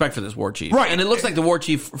lot of respect for this War Chief. Right. And it looks like the War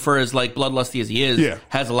Chief, for as like bloodlusty as he is,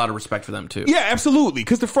 has a lot of respect for them too. Yeah, absolutely.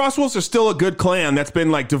 Because the Frostwolves are still a good clan that's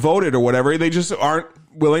been like devoted or whatever. They just aren't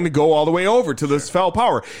willing to go all the way over to this Fel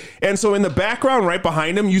Power. And so in the background right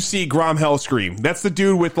behind him, you see Grom Hellscream. That's the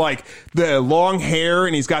dude with like the long hair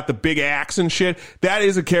and he's got the big axe and shit. That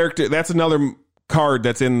is a character. That's another card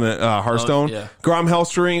that's in the Hearthstone. Grom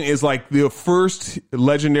Hellscream is like the first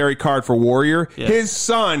legendary card for Warrior. His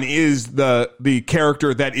son is the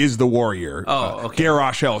character that is the Warrior. Okay.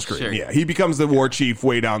 Garrosh Hellscream. Sure. Yeah, he becomes the War Chief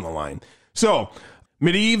way down the line. So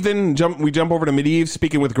Medivh, then we jump over to Medivh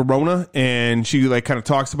speaking with Garona, and she like kind of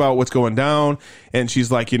talks about what's going down, and she's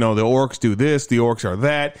like, the orcs do this, the orcs are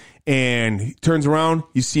that, and he turns around,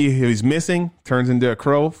 you see he's missing, turns into a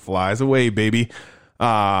crow, flies away, baby.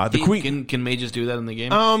 The queen can mages do that in the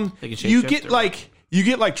game? You get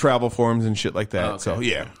like travel forms and shit like that. Okay. So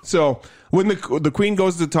yeah. So when the queen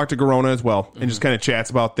goes to talk to Garona as well, and just kind of chats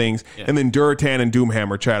about things, and then Durotan and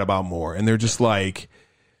Doomhammer chat about more, and they're just like,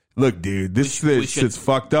 "Look, dude, it's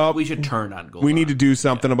fucked up. We should turn on Gul'dan. We need to do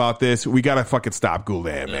something about this. We got to fucking stop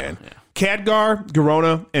Gul'dan, man." Yeah. Khadgar,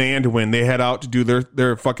 Garona, and Anduin, they head out to do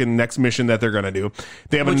their fucking next mission that they're going to do.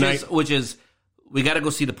 They have which is we got to go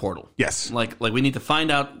see the portal. Yes. Like we need to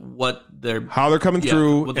find out how they're coming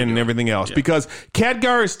through and everything else. Yeah. Because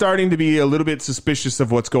Khadgar is starting to be a little bit suspicious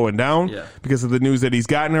of what's going down because of the news that he's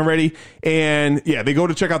gotten already. And they go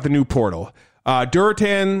to check out the new portal.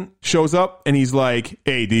 Durotan shows up and he's like,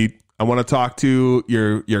 "Hey, dude, I want to talk to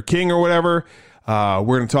your king or whatever. We're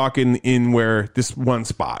going to talk in where this one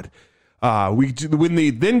spot." When they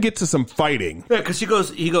then get to some fighting. Yeah, because he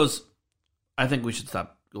goes, "I think we should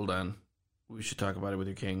stop Gul'dan. We should talk about it with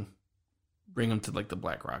your king. Bring him to like the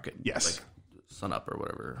Black Rocket. Yes. Like Sun Up or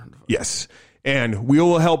whatever." Yes. And we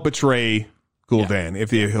will help betray Gul'dan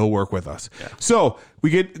if he'll work with us. Yeah. So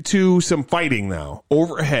we get to some fighting now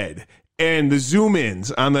overhead. And the zoom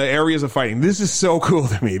ins on the areas of fighting. This is so cool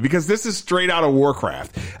to me because this is straight out of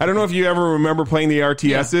Warcraft. I don't know if you ever remember playing the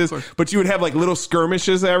RTSs, but you would have like little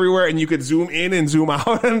skirmishes everywhere and you could zoom in and zoom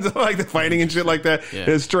out and like the fighting and shit like that.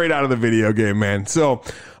 Yeah. It's straight out of the video game, man. So,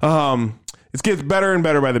 it gets better and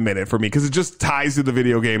better by the minute for me because it just ties to the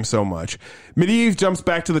video game so much. Medivh jumps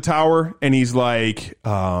back to the tower and he's like,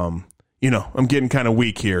 I'm getting kind of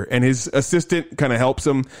weak here. And his assistant kind of helps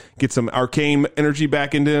him get some arcane energy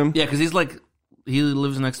back into him. Yeah, because he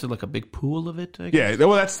lives next to like a big pool of it, I guess. Yeah,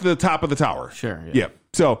 well, that's the top of the tower. Sure, yeah.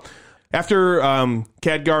 So after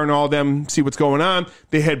Khadgar and all of them see what's going on,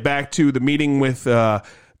 they head back to the meeting with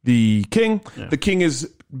the king. Yeah. The king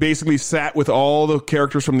is basically sat with all the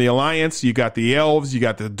characters from the Alliance. You got the elves, you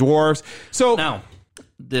got the dwarves. So now,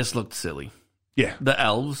 This looked silly. Yeah. The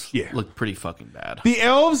elves looked pretty fucking bad. The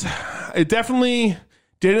elves, it definitely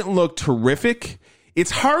didn't look terrific. It's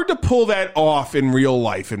hard to pull that off in real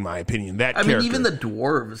life, in my opinion. I mean, even the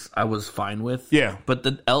dwarves I was fine with. Yeah. But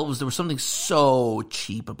the elves, there was something so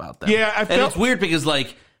cheap about them. Yeah, and it's weird because,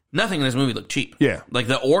 like, nothing in this movie looked cheap. Yeah. Like,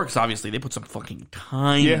 the orcs, obviously, they put some fucking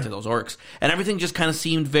time into those orcs. And everything just kind of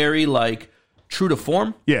seemed very, like, true to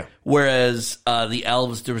form. Yeah. Whereas the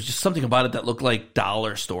elves, there was just something about it that looked like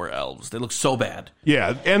dollar store elves. They look so bad.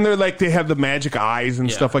 Yeah, and they're like, they have the magic eyes and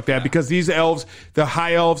stuff like that because these elves, the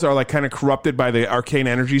high elves are like kind of corrupted by the arcane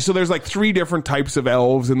energy. So there's like 3 different types of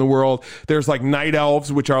elves in the world. There's like night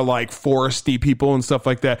elves, which are like foresty people and stuff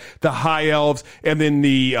like that. The high elves, and then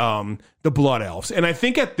the blood elves. And I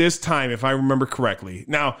think at this time, if I remember correctly,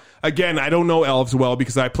 now, again, I don't know elves well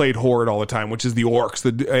because I played Horde all the time, which is the orcs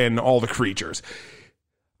and all the creatures.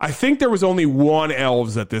 I think there was only 1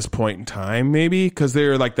 elves at this point in time, maybe, because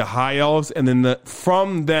they're like the high elves, and then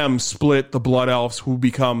from them split the blood elves who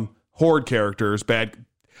become Horde characters, I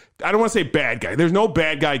don't want to say bad guy. There's no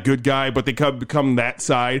bad guy, good guy, but they become that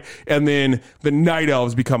side. And then the night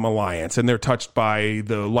elves become Alliance, and they're touched by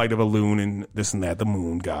the light of Elune and this and that, the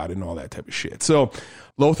moon god and all that type of shit. So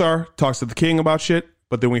Lothar talks to the king about shit,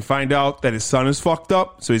 but then we find out that his son is fucked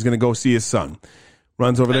up, so he's going to go see his son.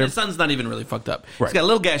 Runs over there. His son's not even really fucked up. Right. He's got a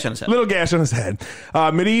little gash on his head.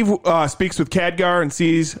 Medivh speaks with Khadgar and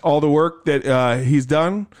sees all the work that he's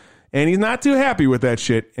done. And he's not too happy with that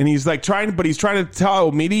shit. And he's like trying to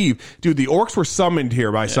tell Medivh, dude, the orcs were summoned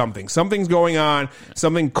here by something. Something's going on.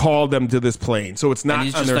 Something called them to this plane. So it's not and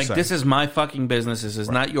he's on just their like, side. This is my fucking business. This is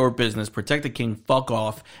not your business. Protect the king. Fuck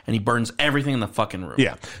off. And he burns everything in the fucking room.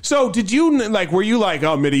 Yeah. So were you like,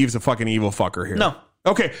 oh, Medivh's a fucking evil fucker here? No.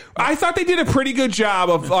 Okay. I thought they did a pretty good job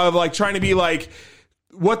of like trying to be like,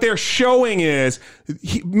 what they're showing is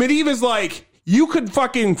Medivh is like, you could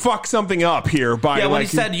fucking fuck something up here by when he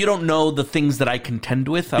said you don't know the things that I contend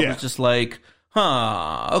with, I was just like,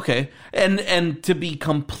 okay. And to be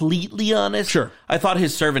completely honest, sure, I thought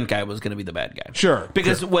his servant guy was going to be the bad guy. Sure.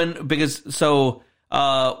 Because what's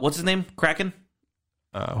his name? Kraken?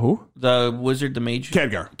 Who? The wizard, the mage?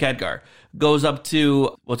 Khadgar goes up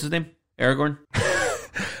to, what's his name? Aragorn?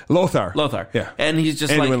 Lothar. Yeah. And he's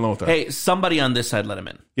just Lothar. Hey, somebody on this side let him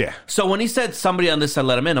in. Yeah. So when he said somebody on this side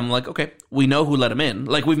let him in, I'm like, okay, we know who let him in.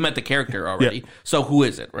 Like, we've met the character already. Yeah. So who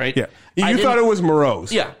is it, right? Yeah. You thought it was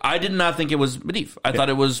Morose. Yeah. I did not think it was Medivh. I thought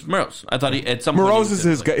it was Morose. I thought at some Morose is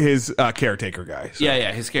his caretaker guy. So.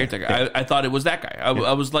 Yeah, his caretaker. Yeah. I thought it was that guy.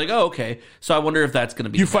 I was like, oh, okay. So I wonder if that's going to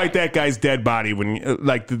be You fight that guy's dead body when,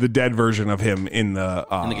 like, the dead version of him in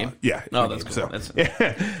the game? Yeah. Oh, that's cool.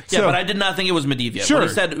 So, but I did not think it was Medivh yet. Sure. When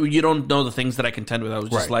he said you don't know the things that I contend with, I was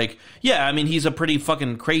just like, yeah, I mean, he's a pretty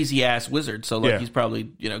fucking crazy ass wizard, so like he's probably,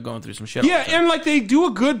 going through some shit. Yeah, and like they do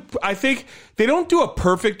a good, I think they don't do a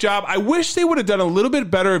perfect job. I wish they would have done a little bit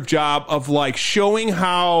better job of like showing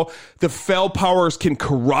how the fell powers can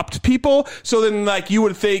corrupt people. So then like you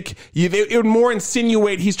would think it would more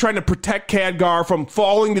insinuate he's trying to protect Khadgar from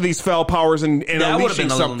falling to these fell powers and unleashing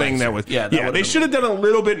something that was they should have done a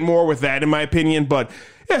little bit more with that in my opinion, but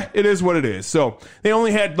yeah, it is what it is. So they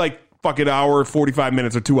only had like fucking hour, 45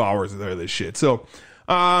 minutes or 2 hours of this shit. So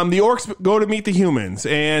the orcs go to meet the humans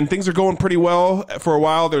and things are going pretty well for a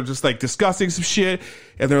while. They're just like discussing some shit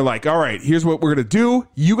and they're like, all right, here's what we're going to do.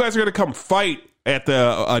 You guys are going to come fight at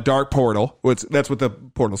the dark portal. That's what the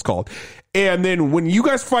portal's called. And then when you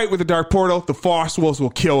guys fight with the dark portal, the Frost Wolves will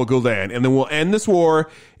kill Gul'dan. And then we'll end this war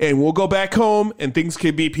and we'll go back home and things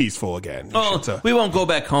can be peaceful again. We won't go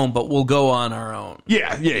back home, but we'll go on our own.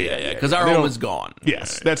 Yeah. Because our home is gone.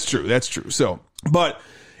 Yes, that's true. So, but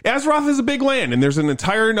Azeroth is a big land and there's an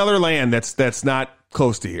entire another land that's not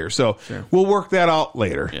close to here. So we'll work that out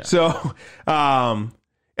later. Yeah. So,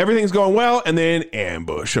 everything's going well, and then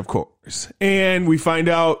ambush, of course. And we find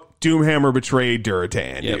out Doomhammer betrayed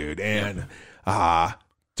Durotan, dude. And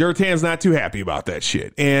Durotan's not too happy about that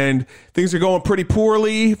shit. And things are going pretty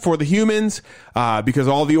poorly for the humans because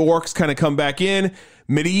all the orcs kind of come back in.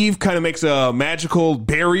 Medivh kind of makes a magical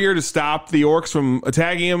barrier to stop the orcs from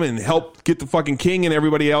attacking him and help get the fucking king and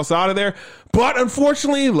everybody else out of there. But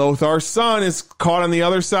unfortunately, Lothar's son is caught on the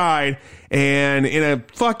other side. And in a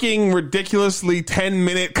fucking ridiculously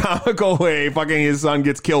 10-minute comical way, fucking his son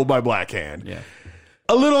gets killed by Blackhand. Yeah.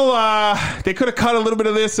 A little, they could have cut a little bit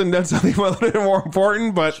of this and done something a little bit more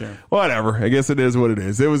important, but whatever. I guess it is what it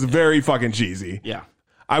is. It was very fucking cheesy. Yeah.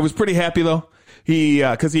 I was pretty happy though.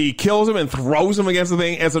 Cause he kills him and throws him against the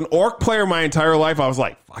thing. As an orc player my entire life, I was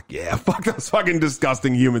like, fuck yeah, fuck those fucking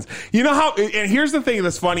disgusting humans. You know how, and here's the thing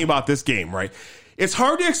that's funny about this game, right? it's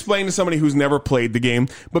hard to explain to somebody who's never played the game,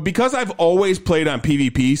 but because I've always played on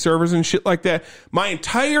PvP servers and shit like that, my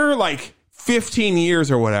entire, like, 15 years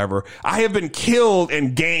or whatever, I have been killed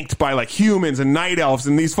and ganked by like humans and night elves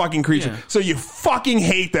and these fucking creatures. Yeah. So you fucking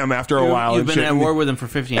hate them after a while. You've been at war with them for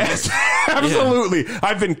 15 years. Absolutely. Yeah.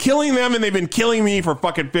 I've been killing them and they've been killing me for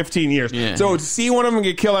fucking 15 years. Yeah. So to see one of them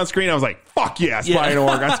get killed on screen, I was like, fuck yeah, Spy and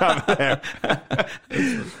Orc on top of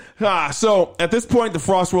that. So at this point, the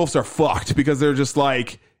Frostwolves are fucked because they're just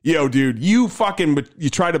like, yo, dude, you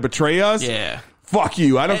try to betray us. Yeah. Fuck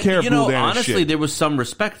you. I don't care if Gul'dan honestly, shit. there was some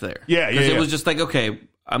respect there. Yeah, because it was just like, okay,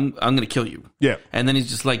 I'm going to kill you. Yeah. And then he's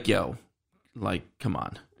just like, yo, like, come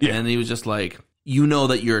on. Yeah. And he was just like, you know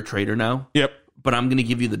that you're a traitor now. Yep. But I'm going to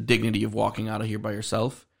give you the dignity of walking out of here by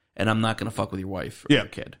yourself, and I'm not going to fuck with your wife or your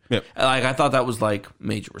kid. Yep. Like, I thought that was like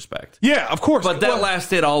major respect. Yeah, of course. But that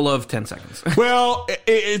lasted all of 10 seconds. Well,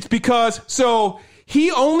 it's because, so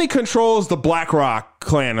he only controls the Blackrock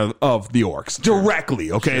clan of the orcs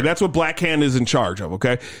directly, okay? Sure. That's what Black Hand is in charge of,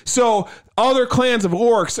 okay? So other clans of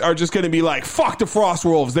orcs are just going to be like, fuck the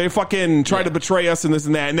Frostwolves. They fucking try to betray us and this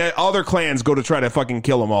and that. And then other clans go to try to fucking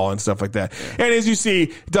kill them all and stuff like that. Yeah. And as you see,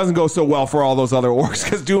 it doesn't go so well for all those other orcs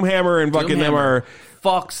because Doomhammer and fucking them are...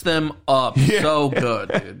 fucks them up so good,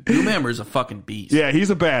 dude. Doomhammer is a fucking beast. Yeah, he's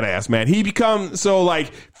a badass, man. He becomes, so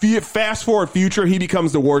like, fast forward future, he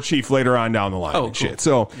becomes the war chief later on down the line and shit.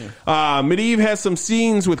 So, Medivh has some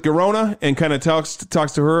scenes with Garona and kind of talks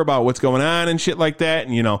to her about what's going on and shit like that,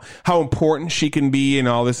 and, you know, how important she can be and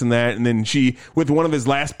all this and that. And then with one of his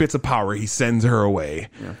last bits of power, he sends her away.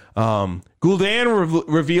 Yeah. Gul'dan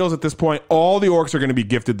reveals at this point all the orcs are going to be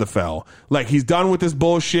gifted the Fel. Like, he's done with this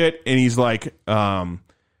bullshit, and he's like,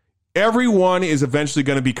 everyone is eventually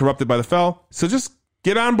going to be corrupted by the Fel, so just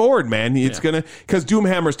get on board, man. It's gonna, because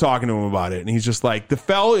Doomhammer's talking to him about it, and he's just like, the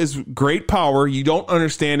Fel is great power. You don't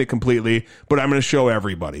understand it completely, but I'm going to show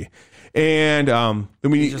everybody. And then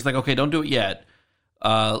he's just like, okay, don't do it yet.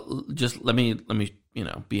 Just let me, you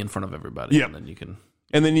know, be in front of everybody, and then you can.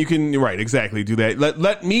 And then you can, right, exactly, do that.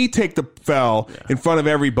 Let me take the Fel in front of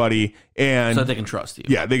everybody, and so they can trust you.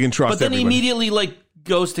 Yeah, they can trust. But then everybody. He immediately like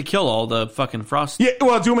goes to kill all the fucking Frost. Yeah,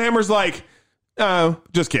 well, Doomhammer's like,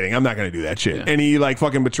 just kidding, I'm not going to do that shit. Yeah. And he like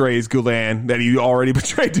fucking betrays Gul'dan that he already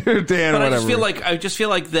betrayed to Dan. But or I whatever. just feel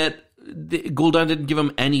like that Gul'dan didn't give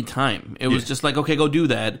him any time. It was just like, okay, go do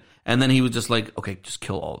that. And then he was just like, okay, just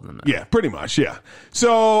kill all of them now. Yeah, pretty much, yeah.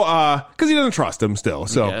 So, because he doesn't trust him still.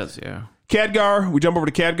 So, yes, yeah. Khadgar, we jump over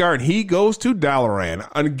to Khadgar, and he goes to Dalaran.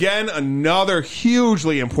 Again, another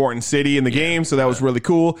hugely important city in the game, so that was really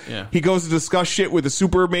cool. Yeah. He goes to discuss shit with the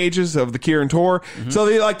super mages of the Kirin Tor. Mm-hmm. So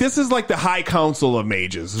they like, this is like the high council of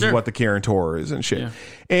mages, is what the Kirin Tor is and shit. Yeah.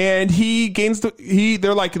 And he gains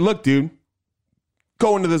they're like, look, dude,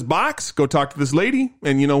 go into this box, go talk to this lady,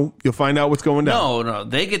 and, you know, you'll find out what's going down. No.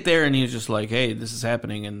 They get there, and he's just like, hey, this is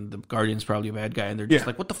happening, and the Guardian's probably a bad guy, and they're just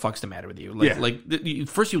like, what the fuck's the matter with you? Like,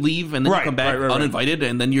 first you leave, and then you come back uninvited,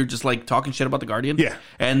 and then you're just, like, talking shit about the Guardian. Yeah.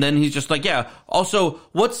 And then he's just like, also,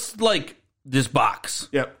 what's, like, this box?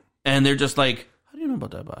 Yep. And they're just like, how do you know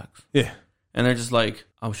about that box? Yeah. And they're just like,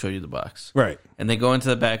 I'll show you the box. Right. And they go into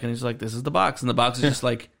the back, and he's like, this is the box. And the box is just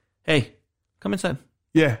like, hey, come inside.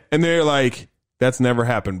 Yeah. And they're like, that's never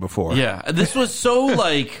happened before. Yeah. This was so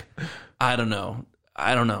like, I don't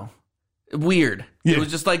know. Weird. Yeah. It was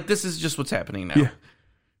just like, this is just what's happening now. Yeah.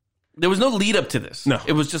 There was no lead up to this. No.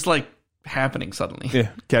 It was just like happening suddenly. Yeah.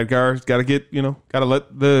 Khadgar's got to got to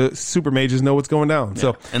let the super mages know what's going down. Yeah.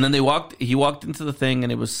 So, and then he walked into the thing,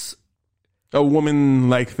 and it was a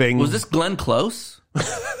woman-like thing. Was this Glenn Close?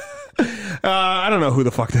 I don't know who the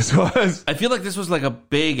fuck this was. I feel like this was like a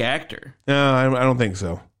big actor. No, I don't think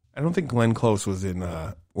so. I don't think Glenn Close was in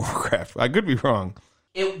Warcraft. I could be wrong.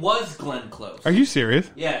 It was Glenn Close. Are you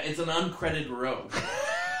serious? Yeah, it's an uncredited row.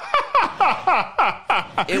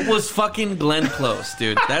 It was fucking Glenn Close,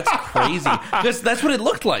 dude. That's crazy. That's what it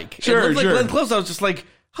looked like. Sure, it looked like Glenn Close. I was just like,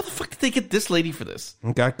 how the fuck did they get this lady for this?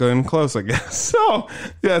 Got Glenn Close, I guess. So,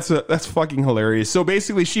 yeah, that's fucking hilarious. So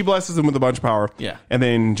basically, she blesses him with a bunch of power. Yeah. And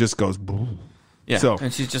then just goes, boom. Yeah. So,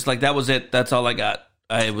 and she's just like, that was it. That's all I got.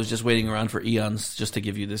 I was just waiting around for eons just to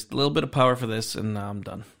give you this little bit of power for this, and now I'm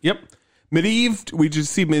done. Yep. Medivh, we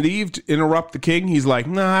just see Medivh interrupt the king. He's like,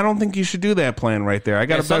 no, I don't think you should do that plan right there. I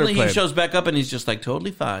got a better plan. Suddenly he shows back up, and he's just like,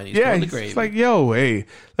 totally fine. He's totally great. He's like, yo, hey,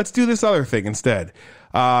 let's do this other thing instead.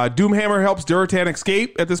 Doomhammer helps Durotan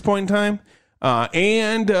escape at this point in time.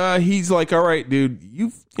 And he's like, all right, dude,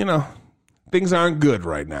 things aren't good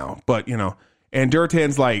right now, but, and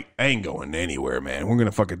Durotan's like, I ain't going anywhere, man. We're going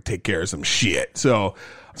to fucking take care of some shit. So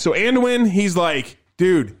Anduin, he's like,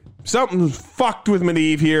 dude, something's fucked with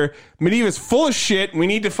Medivh here. Medivh is full of shit. We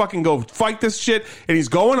need to fucking go fight this shit. And he's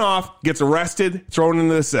going off, gets arrested, thrown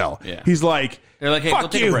into the cell. Yeah. He's like, they're like, hey, go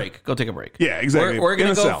take a break. Go take a break. Yeah, exactly. We're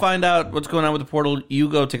going to go find out what's going on with the portal. You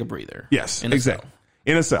go take a breather. Yes, exactly.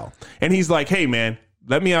 In a cell. And he's like, hey, man,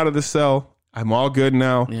 let me out of the cell. I'm all good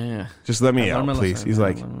now. Yeah. Just let me out, please. He's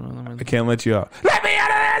like, I can't let you out. Let me out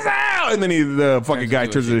of this cell! And then the fucking guy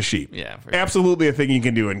turns into a sheep. Yeah. Absolutely a thing you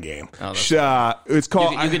can do in game. Oh, it's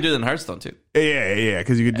called... You can do that in Hearthstone, too. Yeah,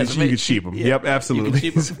 because you could sheep them. Yeah, yep, absolutely.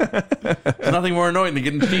 You can sheep them. There's nothing more annoying than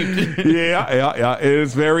getting sheeped. Yeah.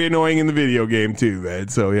 It's very annoying in the video game, too, man.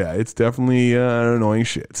 So, yeah, it's definitely annoying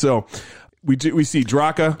shit. So... We see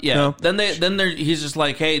Draka. Yeah. No? Then he's just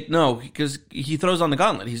like, hey, no, because he throws on the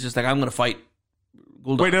gauntlet. He's just like, I'm going to fight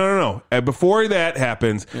Gul'dan. Wait, no. Before that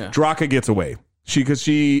happens, Draka gets away. She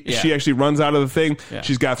actually runs out of the thing. Yeah.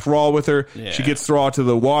 She's got Thrall with her. Yeah. She gets Thrall to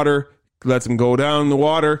the water, lets him go down the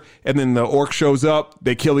water, and then the orc shows up.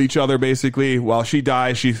 They kill each other makely. While she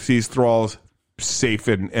dies, she sees Thrall's safe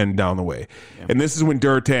and down the way. Yeah. And this is when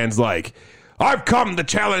Durtan's like, I've come to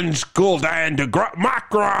challenge Gul'dan to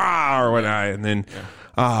Mak'grar or whatnot. And then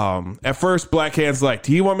at first Black Hand's like,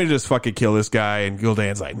 do you want me to just fucking kill this guy? And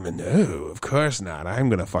Gul'dan's like, no, of course not. I'm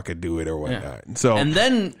going to fucking do it or whatnot. Yeah. And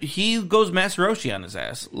then he goes Master Roshi on his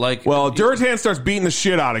ass. Durtan starts beating the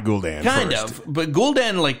shit out of Gul'dan. Kind of. But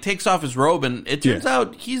Gul'dan takes off his robe and it turns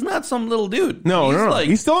out he's not some little dude. No.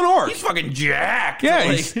 He's still an orc. He's fucking jacked. Yeah,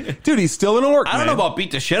 he's still an orc. I don't know about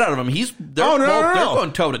beat the shit out of him. They're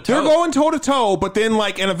going toe to toe. They're going toe to toe, but then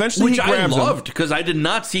and eventually he grabs him. Which I loved because I did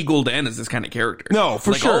not see Gul'dan as this kind of character. No,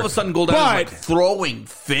 for sure. All of a sudden Gul'dan is throwing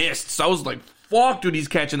fists. I was like, fuck, dude, he's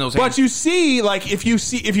catching those hands. But you see,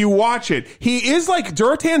 if you watch it, he is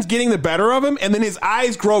Durtan's getting the better of him, and then his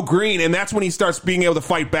eyes grow green, and that's when he starts being able to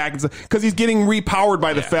fight back, because he's getting repowered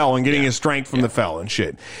by the Fel and getting his strength from the Fel and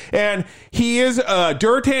shit. And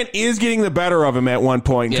Durtan is getting the better of him at one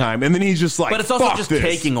point in time, and then he's just like, but it's also just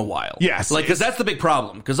taking a while. Yes. Because that's the big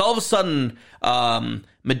problem, because all of a sudden,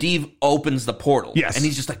 Medivh opens the portal. Yes. And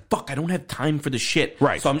he's just like, fuck, I don't have time for this shit.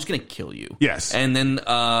 Right. So I'm just going to kill you. Yes. And then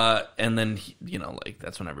that's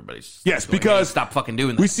when everybody's because hey, stop fucking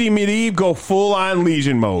doing that. We see Medivh go full on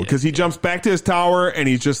Legion mode because he jumps back to his tower and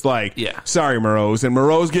he's just like, sorry, Moroz. And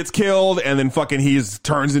Moroz gets killed and then fucking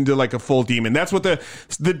turns into a full demon. That's what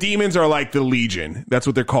the demons are like, the Legion. That's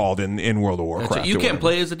what they're called in World of Warcraft. You can't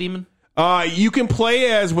play as a demon? You can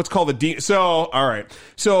play as what's called a demon. So, all right.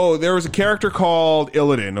 So there was a character called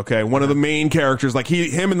Illidan. Okay, one of the main characters.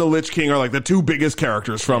 Him and the Lich King are the two biggest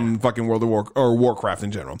characters from fucking World of Warcraft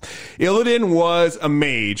in general. Illidan was a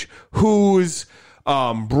mage whose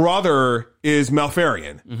brother is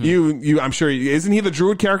Malfurion. Mm-hmm. I'm sure, isn't he the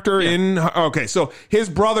druid character in? Okay, so his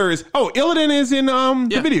brother is. Illidan is in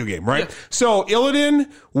the video game, right? Yeah. So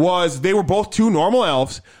Illidan they were both two normal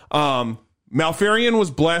elves. Malfurion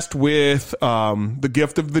was blessed with the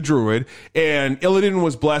gift of the druid, and Illidan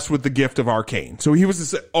was blessed with the gift of arcane. So he was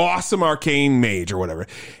this awesome arcane mage or whatever.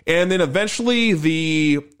 And then eventually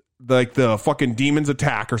the fucking demons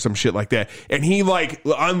attack or some shit like that, and he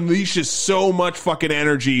unleashes so much fucking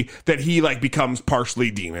energy that he becomes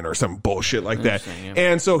partially demon or some bullshit like that. Yeah.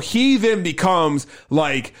 And so he then becomes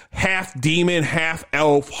half demon, half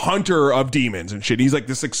elf hunter of demons and shit. He's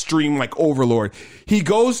this extreme overlord. He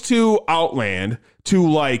goes to Outland to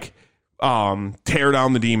tear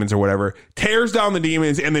down the demons or whatever, tears down the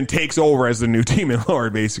demons, and then takes over as the new demon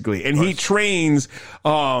lord, basically. And he trains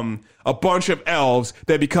a bunch of elves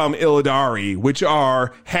that become Illidari, which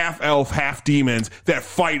are half elf, half demons that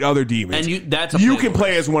fight other demons. And you can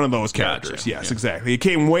play as one of those characters. Gotcha. Yes, exactly. It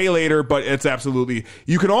came way later, but it's absolutely.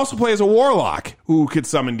 You can also play as a warlock who could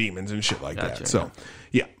summon demons and shit like that. So.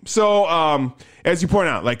 Yeah. So, as you point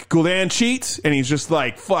out, Gul'dan cheats, and he's just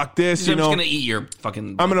fuck this, I'm just gonna eat your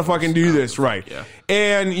fucking... I'm gonna fucking do this, right. Yeah.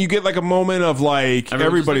 And you get a moment of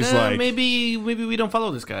everybody's maybe we don't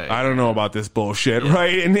follow this guy. I don't know about this bullshit,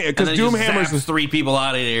 right? And because Doomhammer's... three people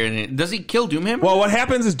out of there, and does he kill Doomhammer? Well, what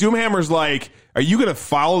happens is Doomhammer's are you gonna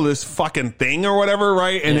follow this fucking thing or whatever,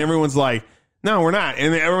 right? And everyone's like, no, we're not.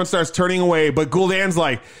 And then everyone starts turning away, but Gul'dan's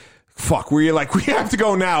fuck, we have to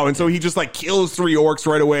go now. And so he just kills 3 orcs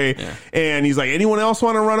right away. Yeah. And he's like, anyone else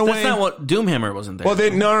want to run away? That's not what Doomhammer wasn't there. Well,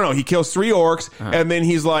 then, no. He kills 3 orcs. And then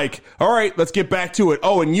he's like, all right, let's get back to it.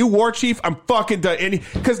 Oh, and you, War Chief, I'm fucking done.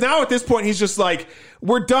 Because now at this point, he's just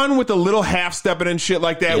we're done with the little half stepping and shit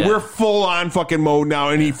like that. Yeah. We're full on fucking mode now.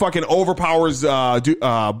 And he fucking overpowers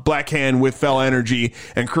Black Hand with Fel energy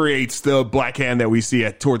and creates the Black Hand that we see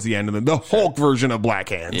towards the end of the Hulk version of Black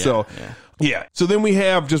Hand. Yeah. So. Yeah. Yeah. So then we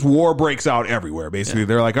have just war breaks out everywhere. Basically,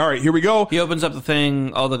 they're like, all right, here we go. He opens up the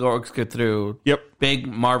thing. All the orcs get through. Yep. Big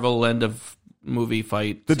Marvel end of movie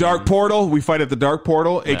fight. The Dark Portal. We fight at the Dark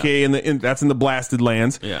Portal, aka that's in the Blasted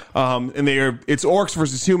Lands. Yeah. And it's orcs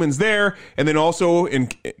versus humans there, and then also in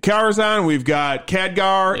Karazhan we've got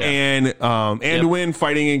Khadgar and Anduin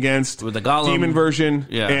fighting against with the Golem demon version.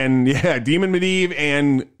 Yeah. And Demon Medivh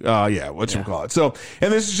and whatchamacallit. So,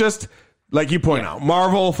 and this is just. Like you point out,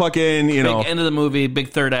 Marvel fucking, big end of the movie,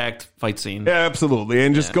 big third act fight scene. Yeah, absolutely.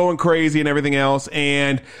 And just going crazy and everything else.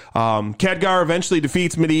 And Khadgar eventually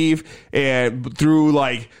defeats Medivh and through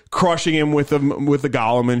like crushing him with the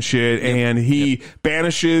golem and shit. Yep. And he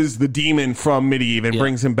banishes the demon from Medivh and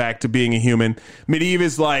brings him back to being a human. Medivh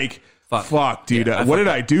is like, fuck, dude. What did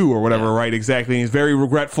I do or whatever, right? Exactly. And he's very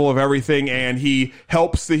regretful of everything, and he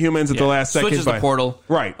helps the humans at the last second. Switches the portal.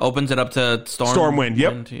 Right. Opens it up to Stormwind.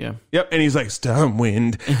 Yep. Yep. And he's like,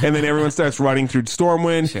 Stormwind. And then everyone starts running through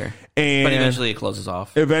Stormwind. Sure. And but eventually it closes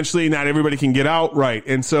off. Eventually, not everybody can get out. Right.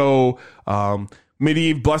 And so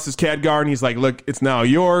Medivh blesses Khadgar, and he's like, look, it's now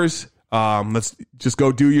yours. Let's just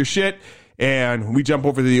go do your shit. And we jump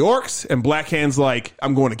over to the orcs, and Black Hand's like,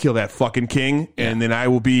 I'm going to kill that fucking king, and then I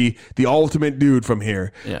will be the ultimate dude from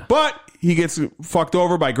here. Yeah. But he gets fucked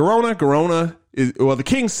over by Garona. Garona is, the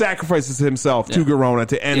king sacrifices himself to Garona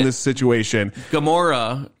to end this situation.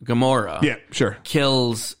 Gamora. Yeah, sure.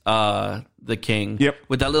 Kills the king. Yep.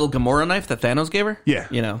 With that little Gamora knife that Thanos gave her. Yeah.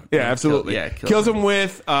 Yeah, absolutely. Kills him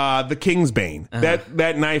with the King's Bane.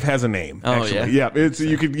 That knife has a name. Oh, actually. Yeah. It's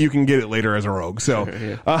you can get it later as a rogue.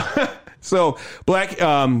 So. So Black,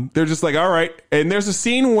 they're just like, all right. And there's a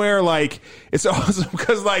scene where like, it's awesome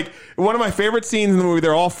because like one of my favorite scenes in the movie,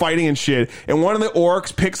 they're all fighting and shit. And one of the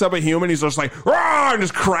orcs picks up a human. He's just like, rah, and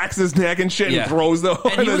just cracks his neck and shit and throws the.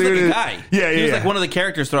 And he was like a guy. He was like one of the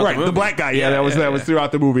characters throughout the movie. The black guy. That was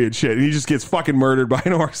throughout the movie and shit. And he just gets fucking murdered by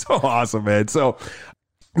an orc. So awesome, man. So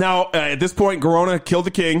now at this point, Garona killed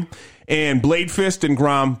the king. And Blade Fist and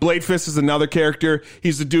Grom. Blade Fist is another character.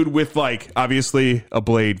 He's the dude with, like, obviously a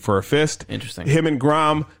blade for a fist. Interesting. Him and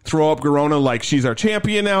Grom throw up Garona like she's our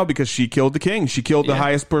champion now because she killed the king. She killed the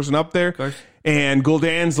highest person up there. Of course. And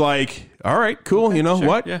Gul'dan's like, all right, cool. Okay, you know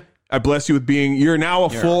what? Yeah. I bless you with you're now a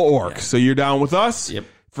full orc. So you're down with us. Yep.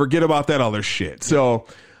 Forget about that other shit. Yep. So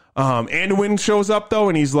Anduin shows up, though,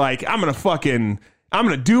 and he's like, I'm going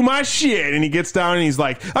to do my shit. And he gets down and he's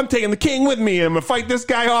like, I'm taking the king with me. And I'm going to fight this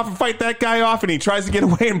guy off and fight that guy off. And he tries to get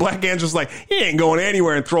away. And Black Hand's just like, he ain't going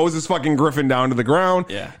anywhere, and throws his fucking griffin down to the ground.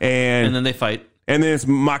 Yeah. And then they fight. And then it's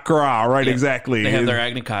Mak'gra, right? Yeah. Exactly. They have their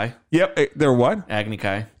Agni Kai. Yep. They're what? Agni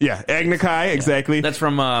Kai. Yeah. Agni Kai. Exactly. That's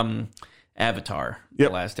from Avatar, The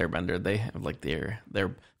Last Airbender. They have like their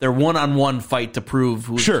one-on-one fight to prove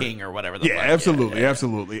who's king or whatever.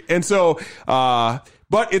 Absolutely. And so,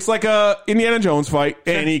 but it's like a Indiana Jones fight,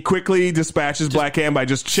 and he quickly dispatches Black Hand by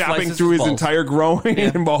just chopping through his entire groin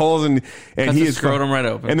and balls, and he is scrotum right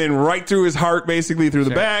open, and then right through his heart, basically through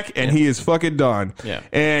the back, and he is fucking done. Yeah.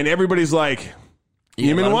 And everybody's like,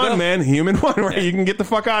 Human one, man. Human one, right? Yeah. You can get the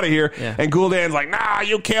fuck out of here. Yeah. And Gul'dan's like, nah,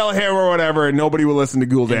 you kill him or whatever, and nobody will listen to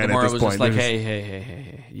Gul'dan at this point. Just like,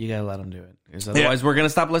 hey, you gotta let him do it. Because otherwise we're gonna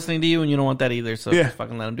stop listening to you, and you don't want that either. So just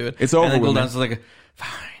fucking let him do it. It's over. And then Gul'dan's like, fine,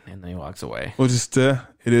 and then he walks away. Well, just it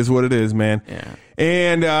is what it is, man. Yeah.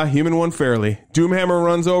 And Human won fairly. Doomhammer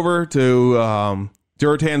runs over to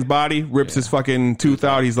Durotan's body, rips his fucking tooth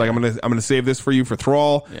out. He's like, I'm gonna save this for you for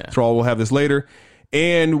Thrall. Yeah. Thrall will have this later.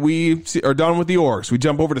 And we are done with the orcs. We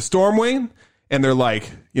jump over to Stormwind, and they're like,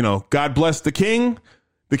 God bless the king.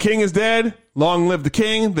 The king is dead. Long live the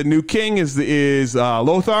king. The new king is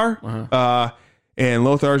Lothar. And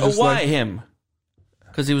Lothar's just why him?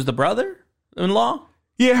 Because he was the brother-in-law?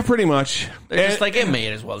 Yeah, pretty much. They're just like, it may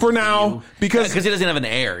as well. For now, because he doesn't have an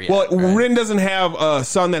heir yet. Well, right? Rin doesn't have a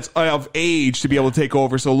son that's of age to be able to take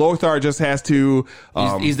over, so Lothar just has to...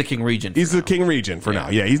 he's the king regent. He's the king regent for now.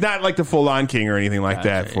 Yeah, he's not like the full-on king or anything like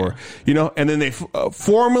that. And then they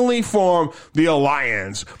formally form the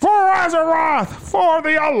Alliance. For Azeroth! For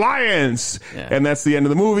the Alliance! Yeah. And that's the end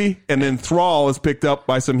of the movie. And then Thrall is picked up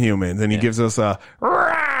by some humans, and he gives us a...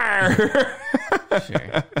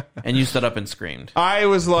 Sure. And you stood up and screamed. I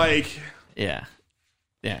was like... Yeah.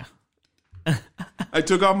 I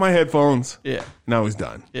took off my headphones. Yeah. And I was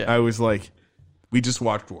done. Yeah. I was like, we just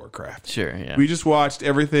watched Warcraft. Sure, yeah. We just watched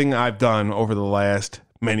everything I've done over the last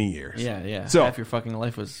many years. Yeah. So, half your fucking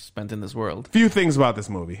life was spent in this world. Few things about this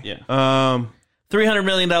movie. Yeah. $300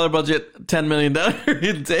 million budget, $10 million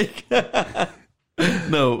intake.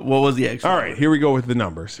 No, what was the actual? All right, here we go with the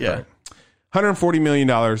numbers. Yeah. Right. $140 million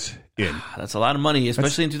in. That's a lot of money,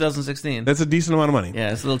 especially in 2016. That's a decent amount of money.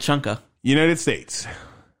 Yeah, it's a little chunka. United States,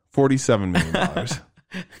 $47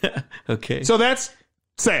 million. Okay. So that's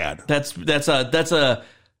sad. That's a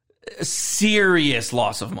serious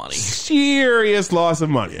loss of money. Serious loss of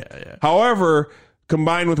money. Yeah. However,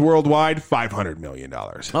 combined with worldwide, $500 million.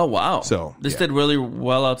 Oh, wow. So this did really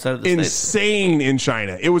well outside of the States. Insane in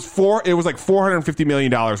China. It was like $450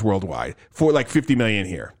 million worldwide for like $50 million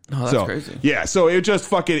here. Oh, that's crazy. Yeah. So it just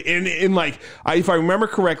fucking in like, if I remember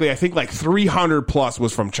correctly, I think like 300 plus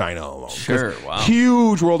was from China alone. Sure. Wow.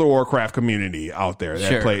 Huge World of Warcraft community out there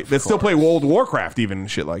that still play World of Warcraft even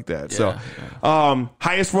and shit like that. Yeah,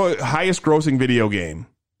 highest grossing video game.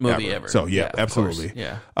 Movie ever. So yeah, absolutely.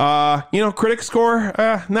 Yeah. Critic score,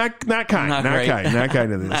 not kind. Not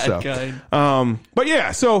kind of this. Not kind. But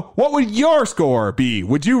yeah, so what would your score be?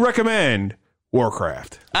 Would you recommend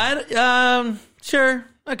Warcraft? Sure.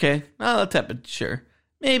 Okay. I'll tap it. Sure.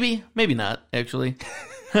 Maybe not, actually.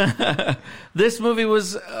 This movie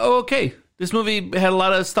was okay. This movie had a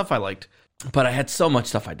lot of stuff I liked, but I had so much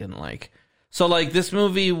stuff I didn't like. So like this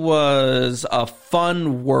movie was a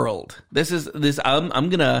fun world. I'm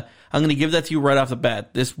gonna give that to you right off the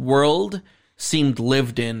bat. This world seemed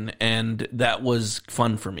lived in, and that was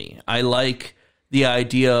fun for me. I like the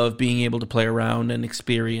idea of being able to play around and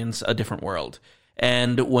experience a different world.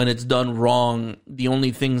 And when it's done wrong, the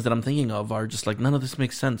only things that I'm thinking of are just like, none of this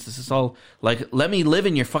makes sense. This is all like, let me live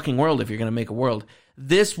in your fucking world if you're gonna make a world.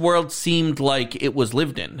 This world seemed like it was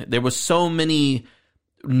lived in. There was so many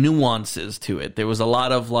nuances to it. There was a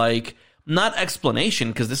lot of like, not explanation,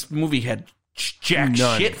 because this movie had jack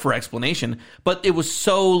shit for explanation, but it was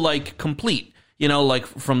so like complete, like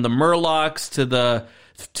from the Murlocs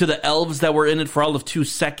to the elves that were in it for all of 2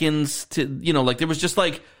 seconds to, like there was just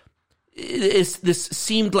like, this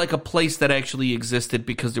seemed like a place that actually existed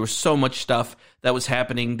because there was so much stuff that was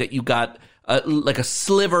happening that you got like a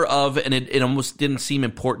sliver of, and it almost didn't seem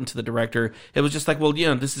important to the director. It was just like, well,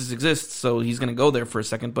 this exists, so he's going to go there for a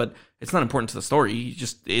second, but it's not important to the story. He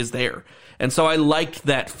just is there. And so I liked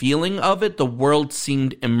that feeling of it. The world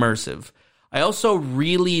seemed immersive. I also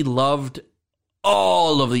really loved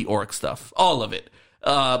all of the orc stuff. All of it.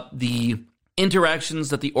 The interactions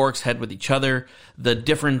that the orcs had with each other, the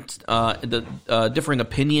different differing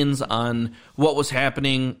opinions on what was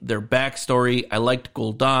happening, their backstory. I liked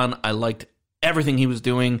Gul'dan. I liked everything he was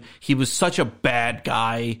doing. He was such a bad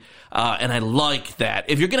guy, and I like that.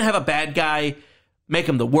 If you're going to have a bad guy, make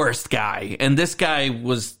him the worst guy. And this guy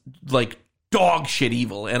was like dog shit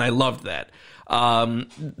evil, and I loved that.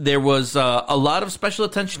 There was a lot of special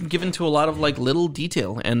attention given to a lot of like little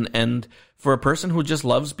detail, and for a person who just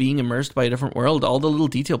loves being immersed by a different world, all the little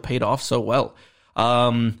detail paid off so well.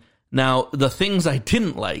 Now, the things I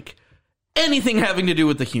didn't like, anything having to do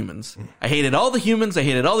with the humans. I hated all the humans. I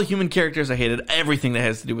hated all the human characters. I hated everything that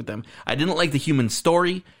has to do with them. I didn't like the human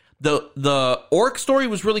story. The orc story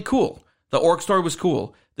was really cool. The orc story was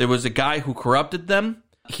cool. There was a guy who corrupted them.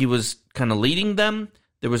 He was kind of leading them.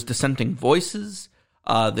 There was dissenting voices.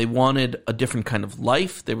 They wanted a different kind of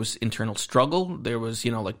life. There was internal struggle. There was,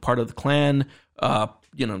 like part of the clan,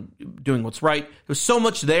 doing what's right. There was so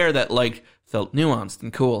much there that like felt nuanced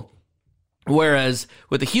and cool. Whereas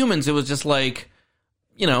with the humans, it was just like,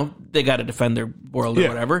 they got to defend their world or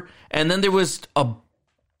whatever. And then there was a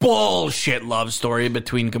bullshit love story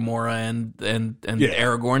between Gamora and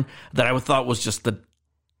Aragorn that I thought was just the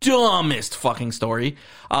dumbest fucking story.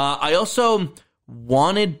 I also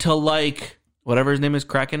wanted to like whatever his name is,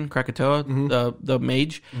 Krakatoa, the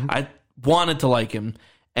mage. I wanted to like him,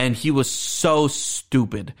 and he was so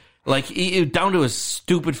stupid. Like down to his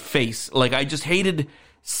stupid face. Like I just hated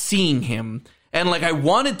seeing him, and like I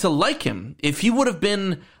wanted to like him. If he would have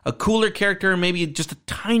been a cooler character, maybe just a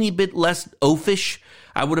tiny bit less oafish,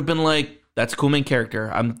 I would have been like, that's a cool main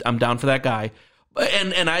character. I'm down for that guy.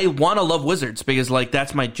 And I want to love wizards because like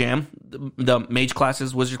that's my jam. The mage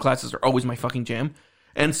classes, wizard classes are always my fucking jam.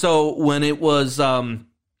 And so when it was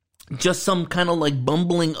just some kind of like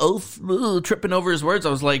bumbling oath, tripping over his words, I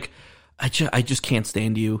was like, I just can't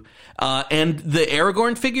stand you. And the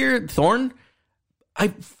Aragorn figure, Thorn, I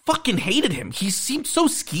fucking hated him. He seemed so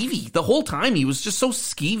skeevy the whole time. He was just so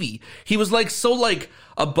skeevy. He was like so like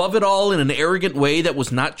above it all in an arrogant way that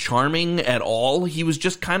was not charming at all. He was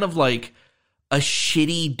just kind of like a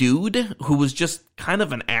shitty dude who was just kind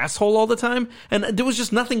of an asshole all the time, and there was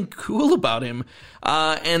just nothing cool about him.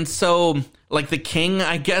 And so, like, the king,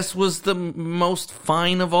 I guess, was the most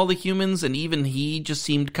fine of all the humans, and even he just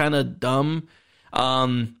seemed kind of dumb.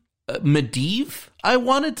 Medivh, I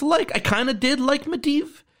wanted to like. I kind of did like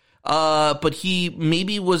Medivh. but he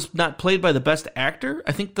maybe was not played by the best actor.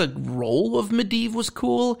 I think the role of Medivh was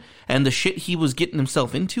cool, and the shit he was getting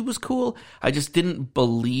himself into was cool. I just didn't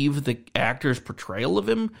believe the actor's portrayal of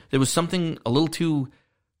him. There was something a little too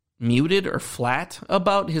muted or flat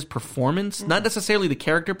about his performance. Not necessarily the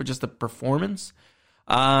character, but just the performance.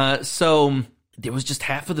 So there was just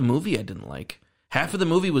half of the movie I didn't like. Half of the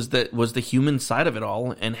movie was the human side of it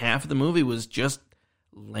all, and half of the movie was just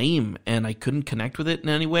lame, and I couldn't connect with it in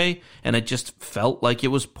any way, and it just felt like it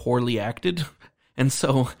was poorly acted, and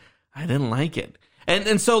so I didn't like it.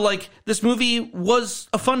 And so, like, this movie was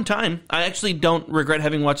a fun time. I actually don't regret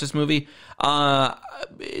having watched this movie.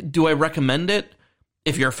 Do I recommend it?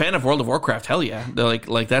 If you're a fan of World of Warcraft, hell yeah!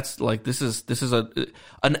 This is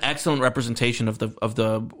an excellent representation of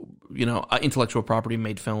the intellectual property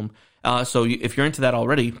made film. So if you're into that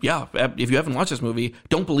already, yeah. If you haven't watched this movie,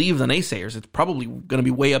 don't believe the naysayers. It's probably going to be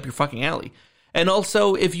way up your fucking alley. And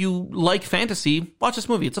also, if you like fantasy, watch this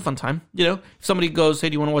movie. It's a fun time. If somebody goes, "Hey,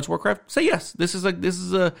 do you want to watch Warcraft?" Say yes. This is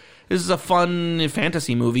a fun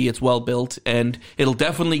fantasy movie. It's well built, and it'll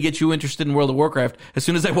definitely get you interested in World of Warcraft. As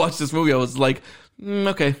soon as I watched this movie, I was like,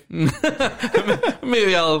 okay,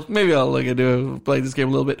 maybe I'll play this game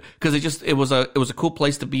a little bit, because it was a cool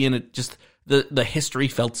place to be in. It just the history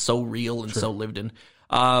felt so real and so lived in.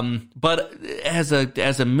 But as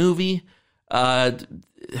a movie,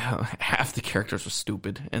 half the characters were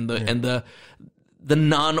stupid, and the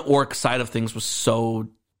non-orc side of things was so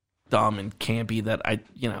dumb and campy that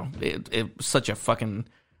it was such a fucking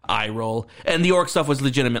eye roll. And the orc stuff was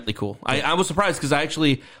legitimately cool. I was surprised, because I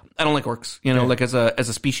don't like orcs. Like as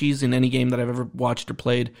a species in any game that I've ever watched or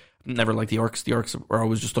played, never liked the orcs. The orcs are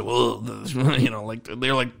always just like, like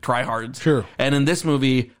they're like tryhards. Sure. And in this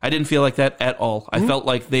movie, I didn't feel like that at all. I felt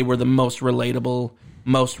like they were the most relatable,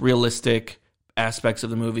 most realistic aspects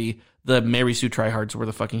of the movie. The Mary Sue tryhards were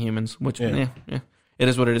the fucking humans, which yeah. It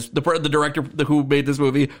is what it is. The director who made this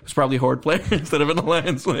movie was probably a Horde player instead of an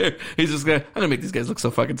Alliance player. He's just I'm gonna make these guys look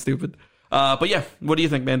so fucking stupid. But yeah, what do you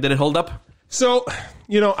think, man? Did it hold up? So,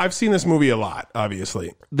 I've seen this movie a lot,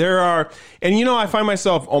 obviously. I find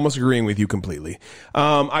myself almost agreeing with you completely.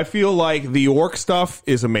 I feel like the orc stuff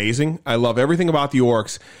is amazing. I love everything about the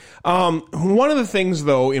orcs. One of the things,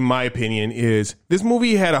 though, in my opinion, is this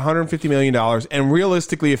movie had $150 million, and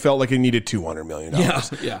realistically, it felt like it needed $200 million.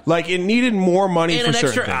 Yeah. Like, it needed more money and for certain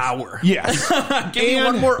things. And an extra hour. Yes. Give me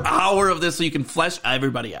one more hour of this so you can flesh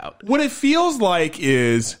everybody out. What it feels like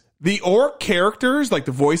is the orc characters, like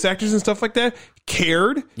the voice actors and stuff like that,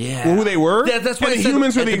 cared who they were. That's what the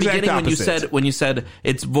humans were the exact opposite. When you said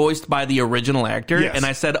it's voiced by the original actor, and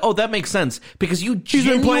I said, "Oh, that makes sense," because she's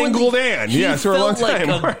been playing Gul'dan, for a long time,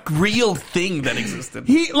 like a real thing that existed.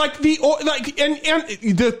 And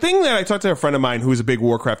the thing that I talked to a friend of mine who's a big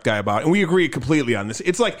Warcraft guy about, and we agree completely on this.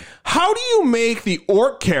 It's like, how do you make the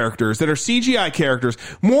orc characters that are CGI characters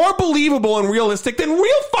more believable and realistic than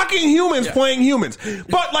real fucking humans playing humans?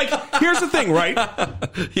 But here's the thing, right?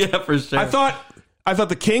 Yeah, for sure. I thought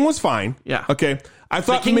the king was fine. Yeah. Okay. I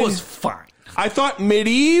thought the king was fine. I thought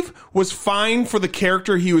Medivh was fine for the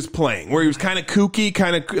character he was playing, where he was kind of kooky,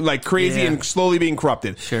 kind of like crazy and slowly being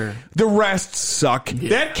corrupted. Sure. The rest suck.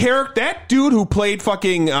 Yeah. That dude who played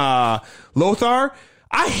fucking Lothar,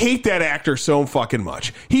 I hate that actor so fucking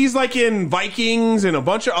much. He's like in Vikings and a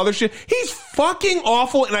bunch of other shit. He's fucking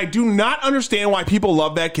awful, and I do not understand why people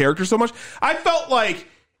love that character so much. I felt like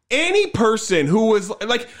any person who was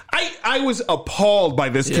like, I was appalled by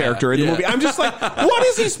this character in the movie. I'm just like, what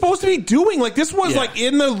is he supposed to be doing? Like, this was like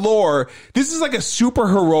in the lore, this is like a super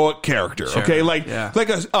heroic character, okay? Like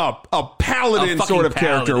a paladin sort of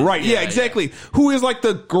character, right? Yeah, exactly. Yeah. Who is like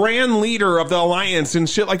the grand leader of the Alliance and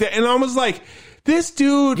shit like that. And I was like, this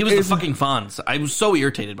dude he was the fucking Fonz. I was so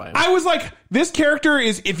irritated by him. I was like, this character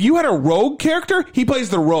is, if you had a rogue character, he plays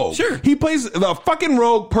the rogue. Sure. He plays the fucking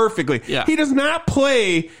rogue perfectly. Yeah. He does not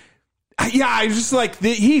play. Yeah, I was just like,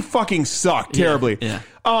 he fucking sucked terribly. Yeah.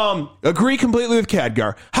 Agree completely with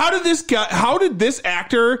Khadgar. How did this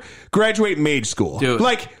actor graduate mage school? Dude.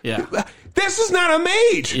 This is not a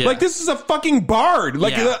mage. Yeah. Like, this is a fucking bard.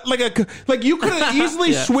 Like you could have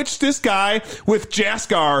easily switched this guy with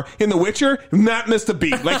Jaskar in The Witcher, not missed a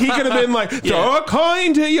beat. Like, he could have been like, throw a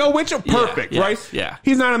coin to your Witcher. Perfect, right? Yeah.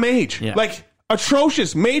 He's not a mage. Yeah. Like,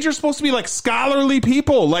 atrocious. Mage are supposed to be like scholarly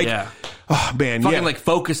people. Like, oh man, fucking like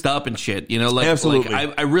focused up and shit. Absolutely.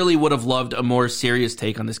 Like, I really would have loved a more serious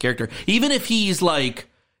take on this character, even if he's like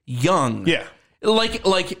young. Yeah. Like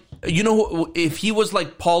if he was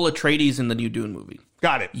like Paul Atreides in the new Dune movie.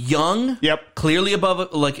 Got it. Young. Yep. Clearly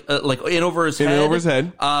above, like in over his head. In over his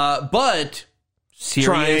head. But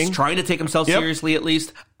serious, trying to take himself seriously at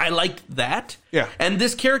least. I liked that. Yeah. And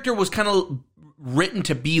this character was kind of written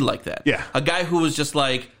to be like that. Yeah. A guy who was just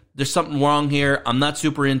like, there's something wrong here. I'm not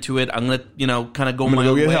super into it. I'm going to, kind of go my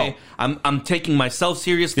own way. I'm taking myself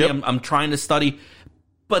seriously. Yep. I'm trying to study.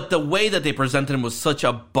 But the way that they presented him was such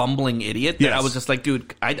a bumbling idiot that I was just like,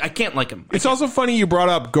 dude, I can't like him. It's also funny you brought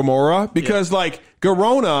up Gamora because, like,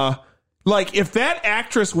 Garona, like, if that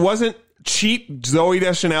actress wasn't cheap Zooey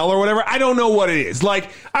Deschanel or whatever, I don't know what it is.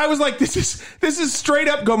 Like, I was like, this is straight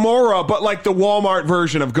up Gamora, but like the Walmart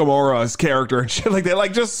version of Gamora's character and shit like that.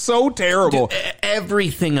 Like, just so terrible. Dude,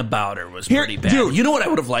 everything about her was pretty bad. Dude, you know what I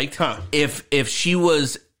would have liked? If she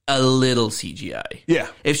was a little CGI. Yeah.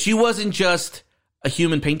 If she wasn't just a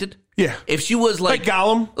human painted. Yeah. If she was like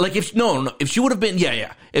Gollum. Like if she would have been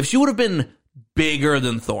if she would have been bigger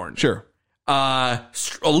than Thorne. Sure. A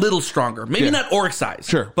little stronger. Maybe not orc size.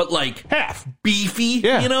 Sure. But like half beefy,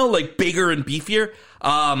 like bigger and beefier.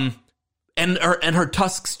 And her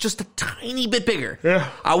tusks just a tiny bit bigger. Yeah.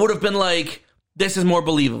 I would have been like, this is more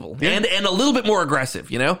believable. Yeah. And a little bit more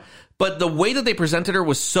aggressive, But the way that they presented her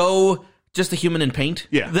was so just a human in paint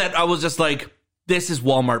that I was just like, this is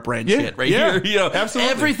Walmart brand shit right here.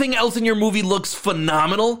 Absolutely. Everything else in your movie looks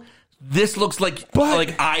phenomenal. This looks like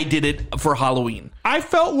I did it for Halloween. I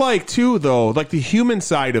felt like, too, though, like the human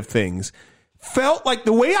side of things felt like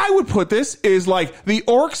the way I would put this is like the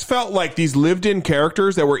orcs felt like these lived in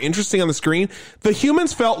characters that were interesting on the screen. The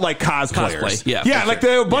humans felt like cosplayers. Cosplay, like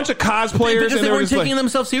they were a bunch of cosplayers. Because they weren't taking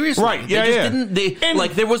themselves seriously. Right.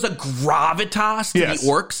 There was a gravitas to the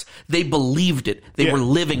orcs. They believed it. They were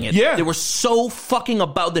living it. Yeah. They were so fucking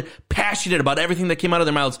passionate about everything that came out of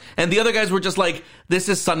their mouths. And the other guys were just like, this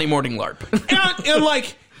is Sunday morning LARP. and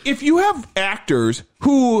like, if you have actors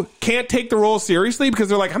who can't take the role seriously because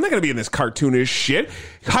they're like, I'm not going to be in this cartoonish shit,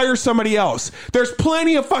 hire somebody else. There's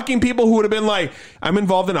plenty of fucking people who would have been like, I'm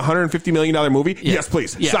involved in a $150 million movie. Yeah. Yes,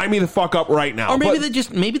 please. Yeah. Sign me the fuck up right now. Or maybe they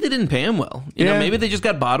didn't pay him well. Maybe they just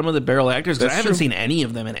got bottom of the barrel actors. Because I haven't seen any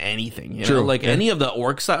of them in anything. Any of the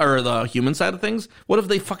orc side or the human side of things. What have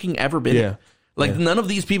they fucking ever been in? Like, none of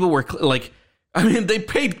these people were like, I mean, they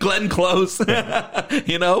paid Glenn Close, take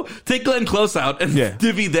Glenn Close out and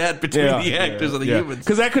divvy that between the actors and the humans.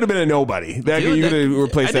 Because that could have been a nobody. You could have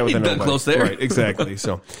replaced that with a nobody. Glenn Close there. Right, exactly.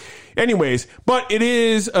 So, anyways, but it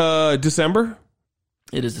is December.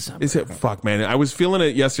 It is December. Is it? Fuck, man. I was feeling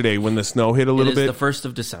it yesterday when the snow hit a little bit. It is the 1st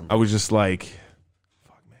of December. I was just like,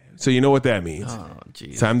 fuck, man. So you know what that means. Oh,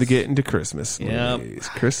 jeez. Time to get into Christmas movies.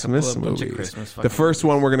 Christmas movies. The first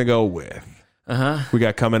one we're going to go with. We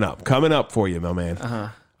got coming up for you, my man.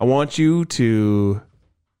 I want you to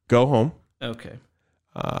go home. Okay.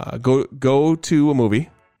 Go to a movie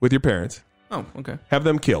with your parents. Oh, okay. Have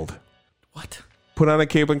them killed. What? Put on a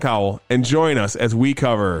cape and cowl and join us as we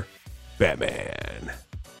cover Batman.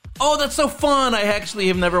 Oh, that's so fun. I actually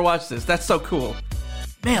have never watched this. That's so cool.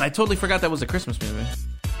 Man, I totally forgot that was a Christmas movie.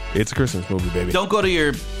 It's a Christmas movie, baby. Don't go to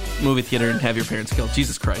your movie theater and have your parents killed.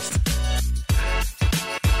 Jesus Christ.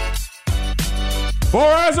 For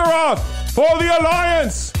Azeroth, for the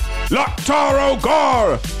Alliance, Loktar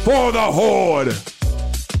Ogar, for the Horde.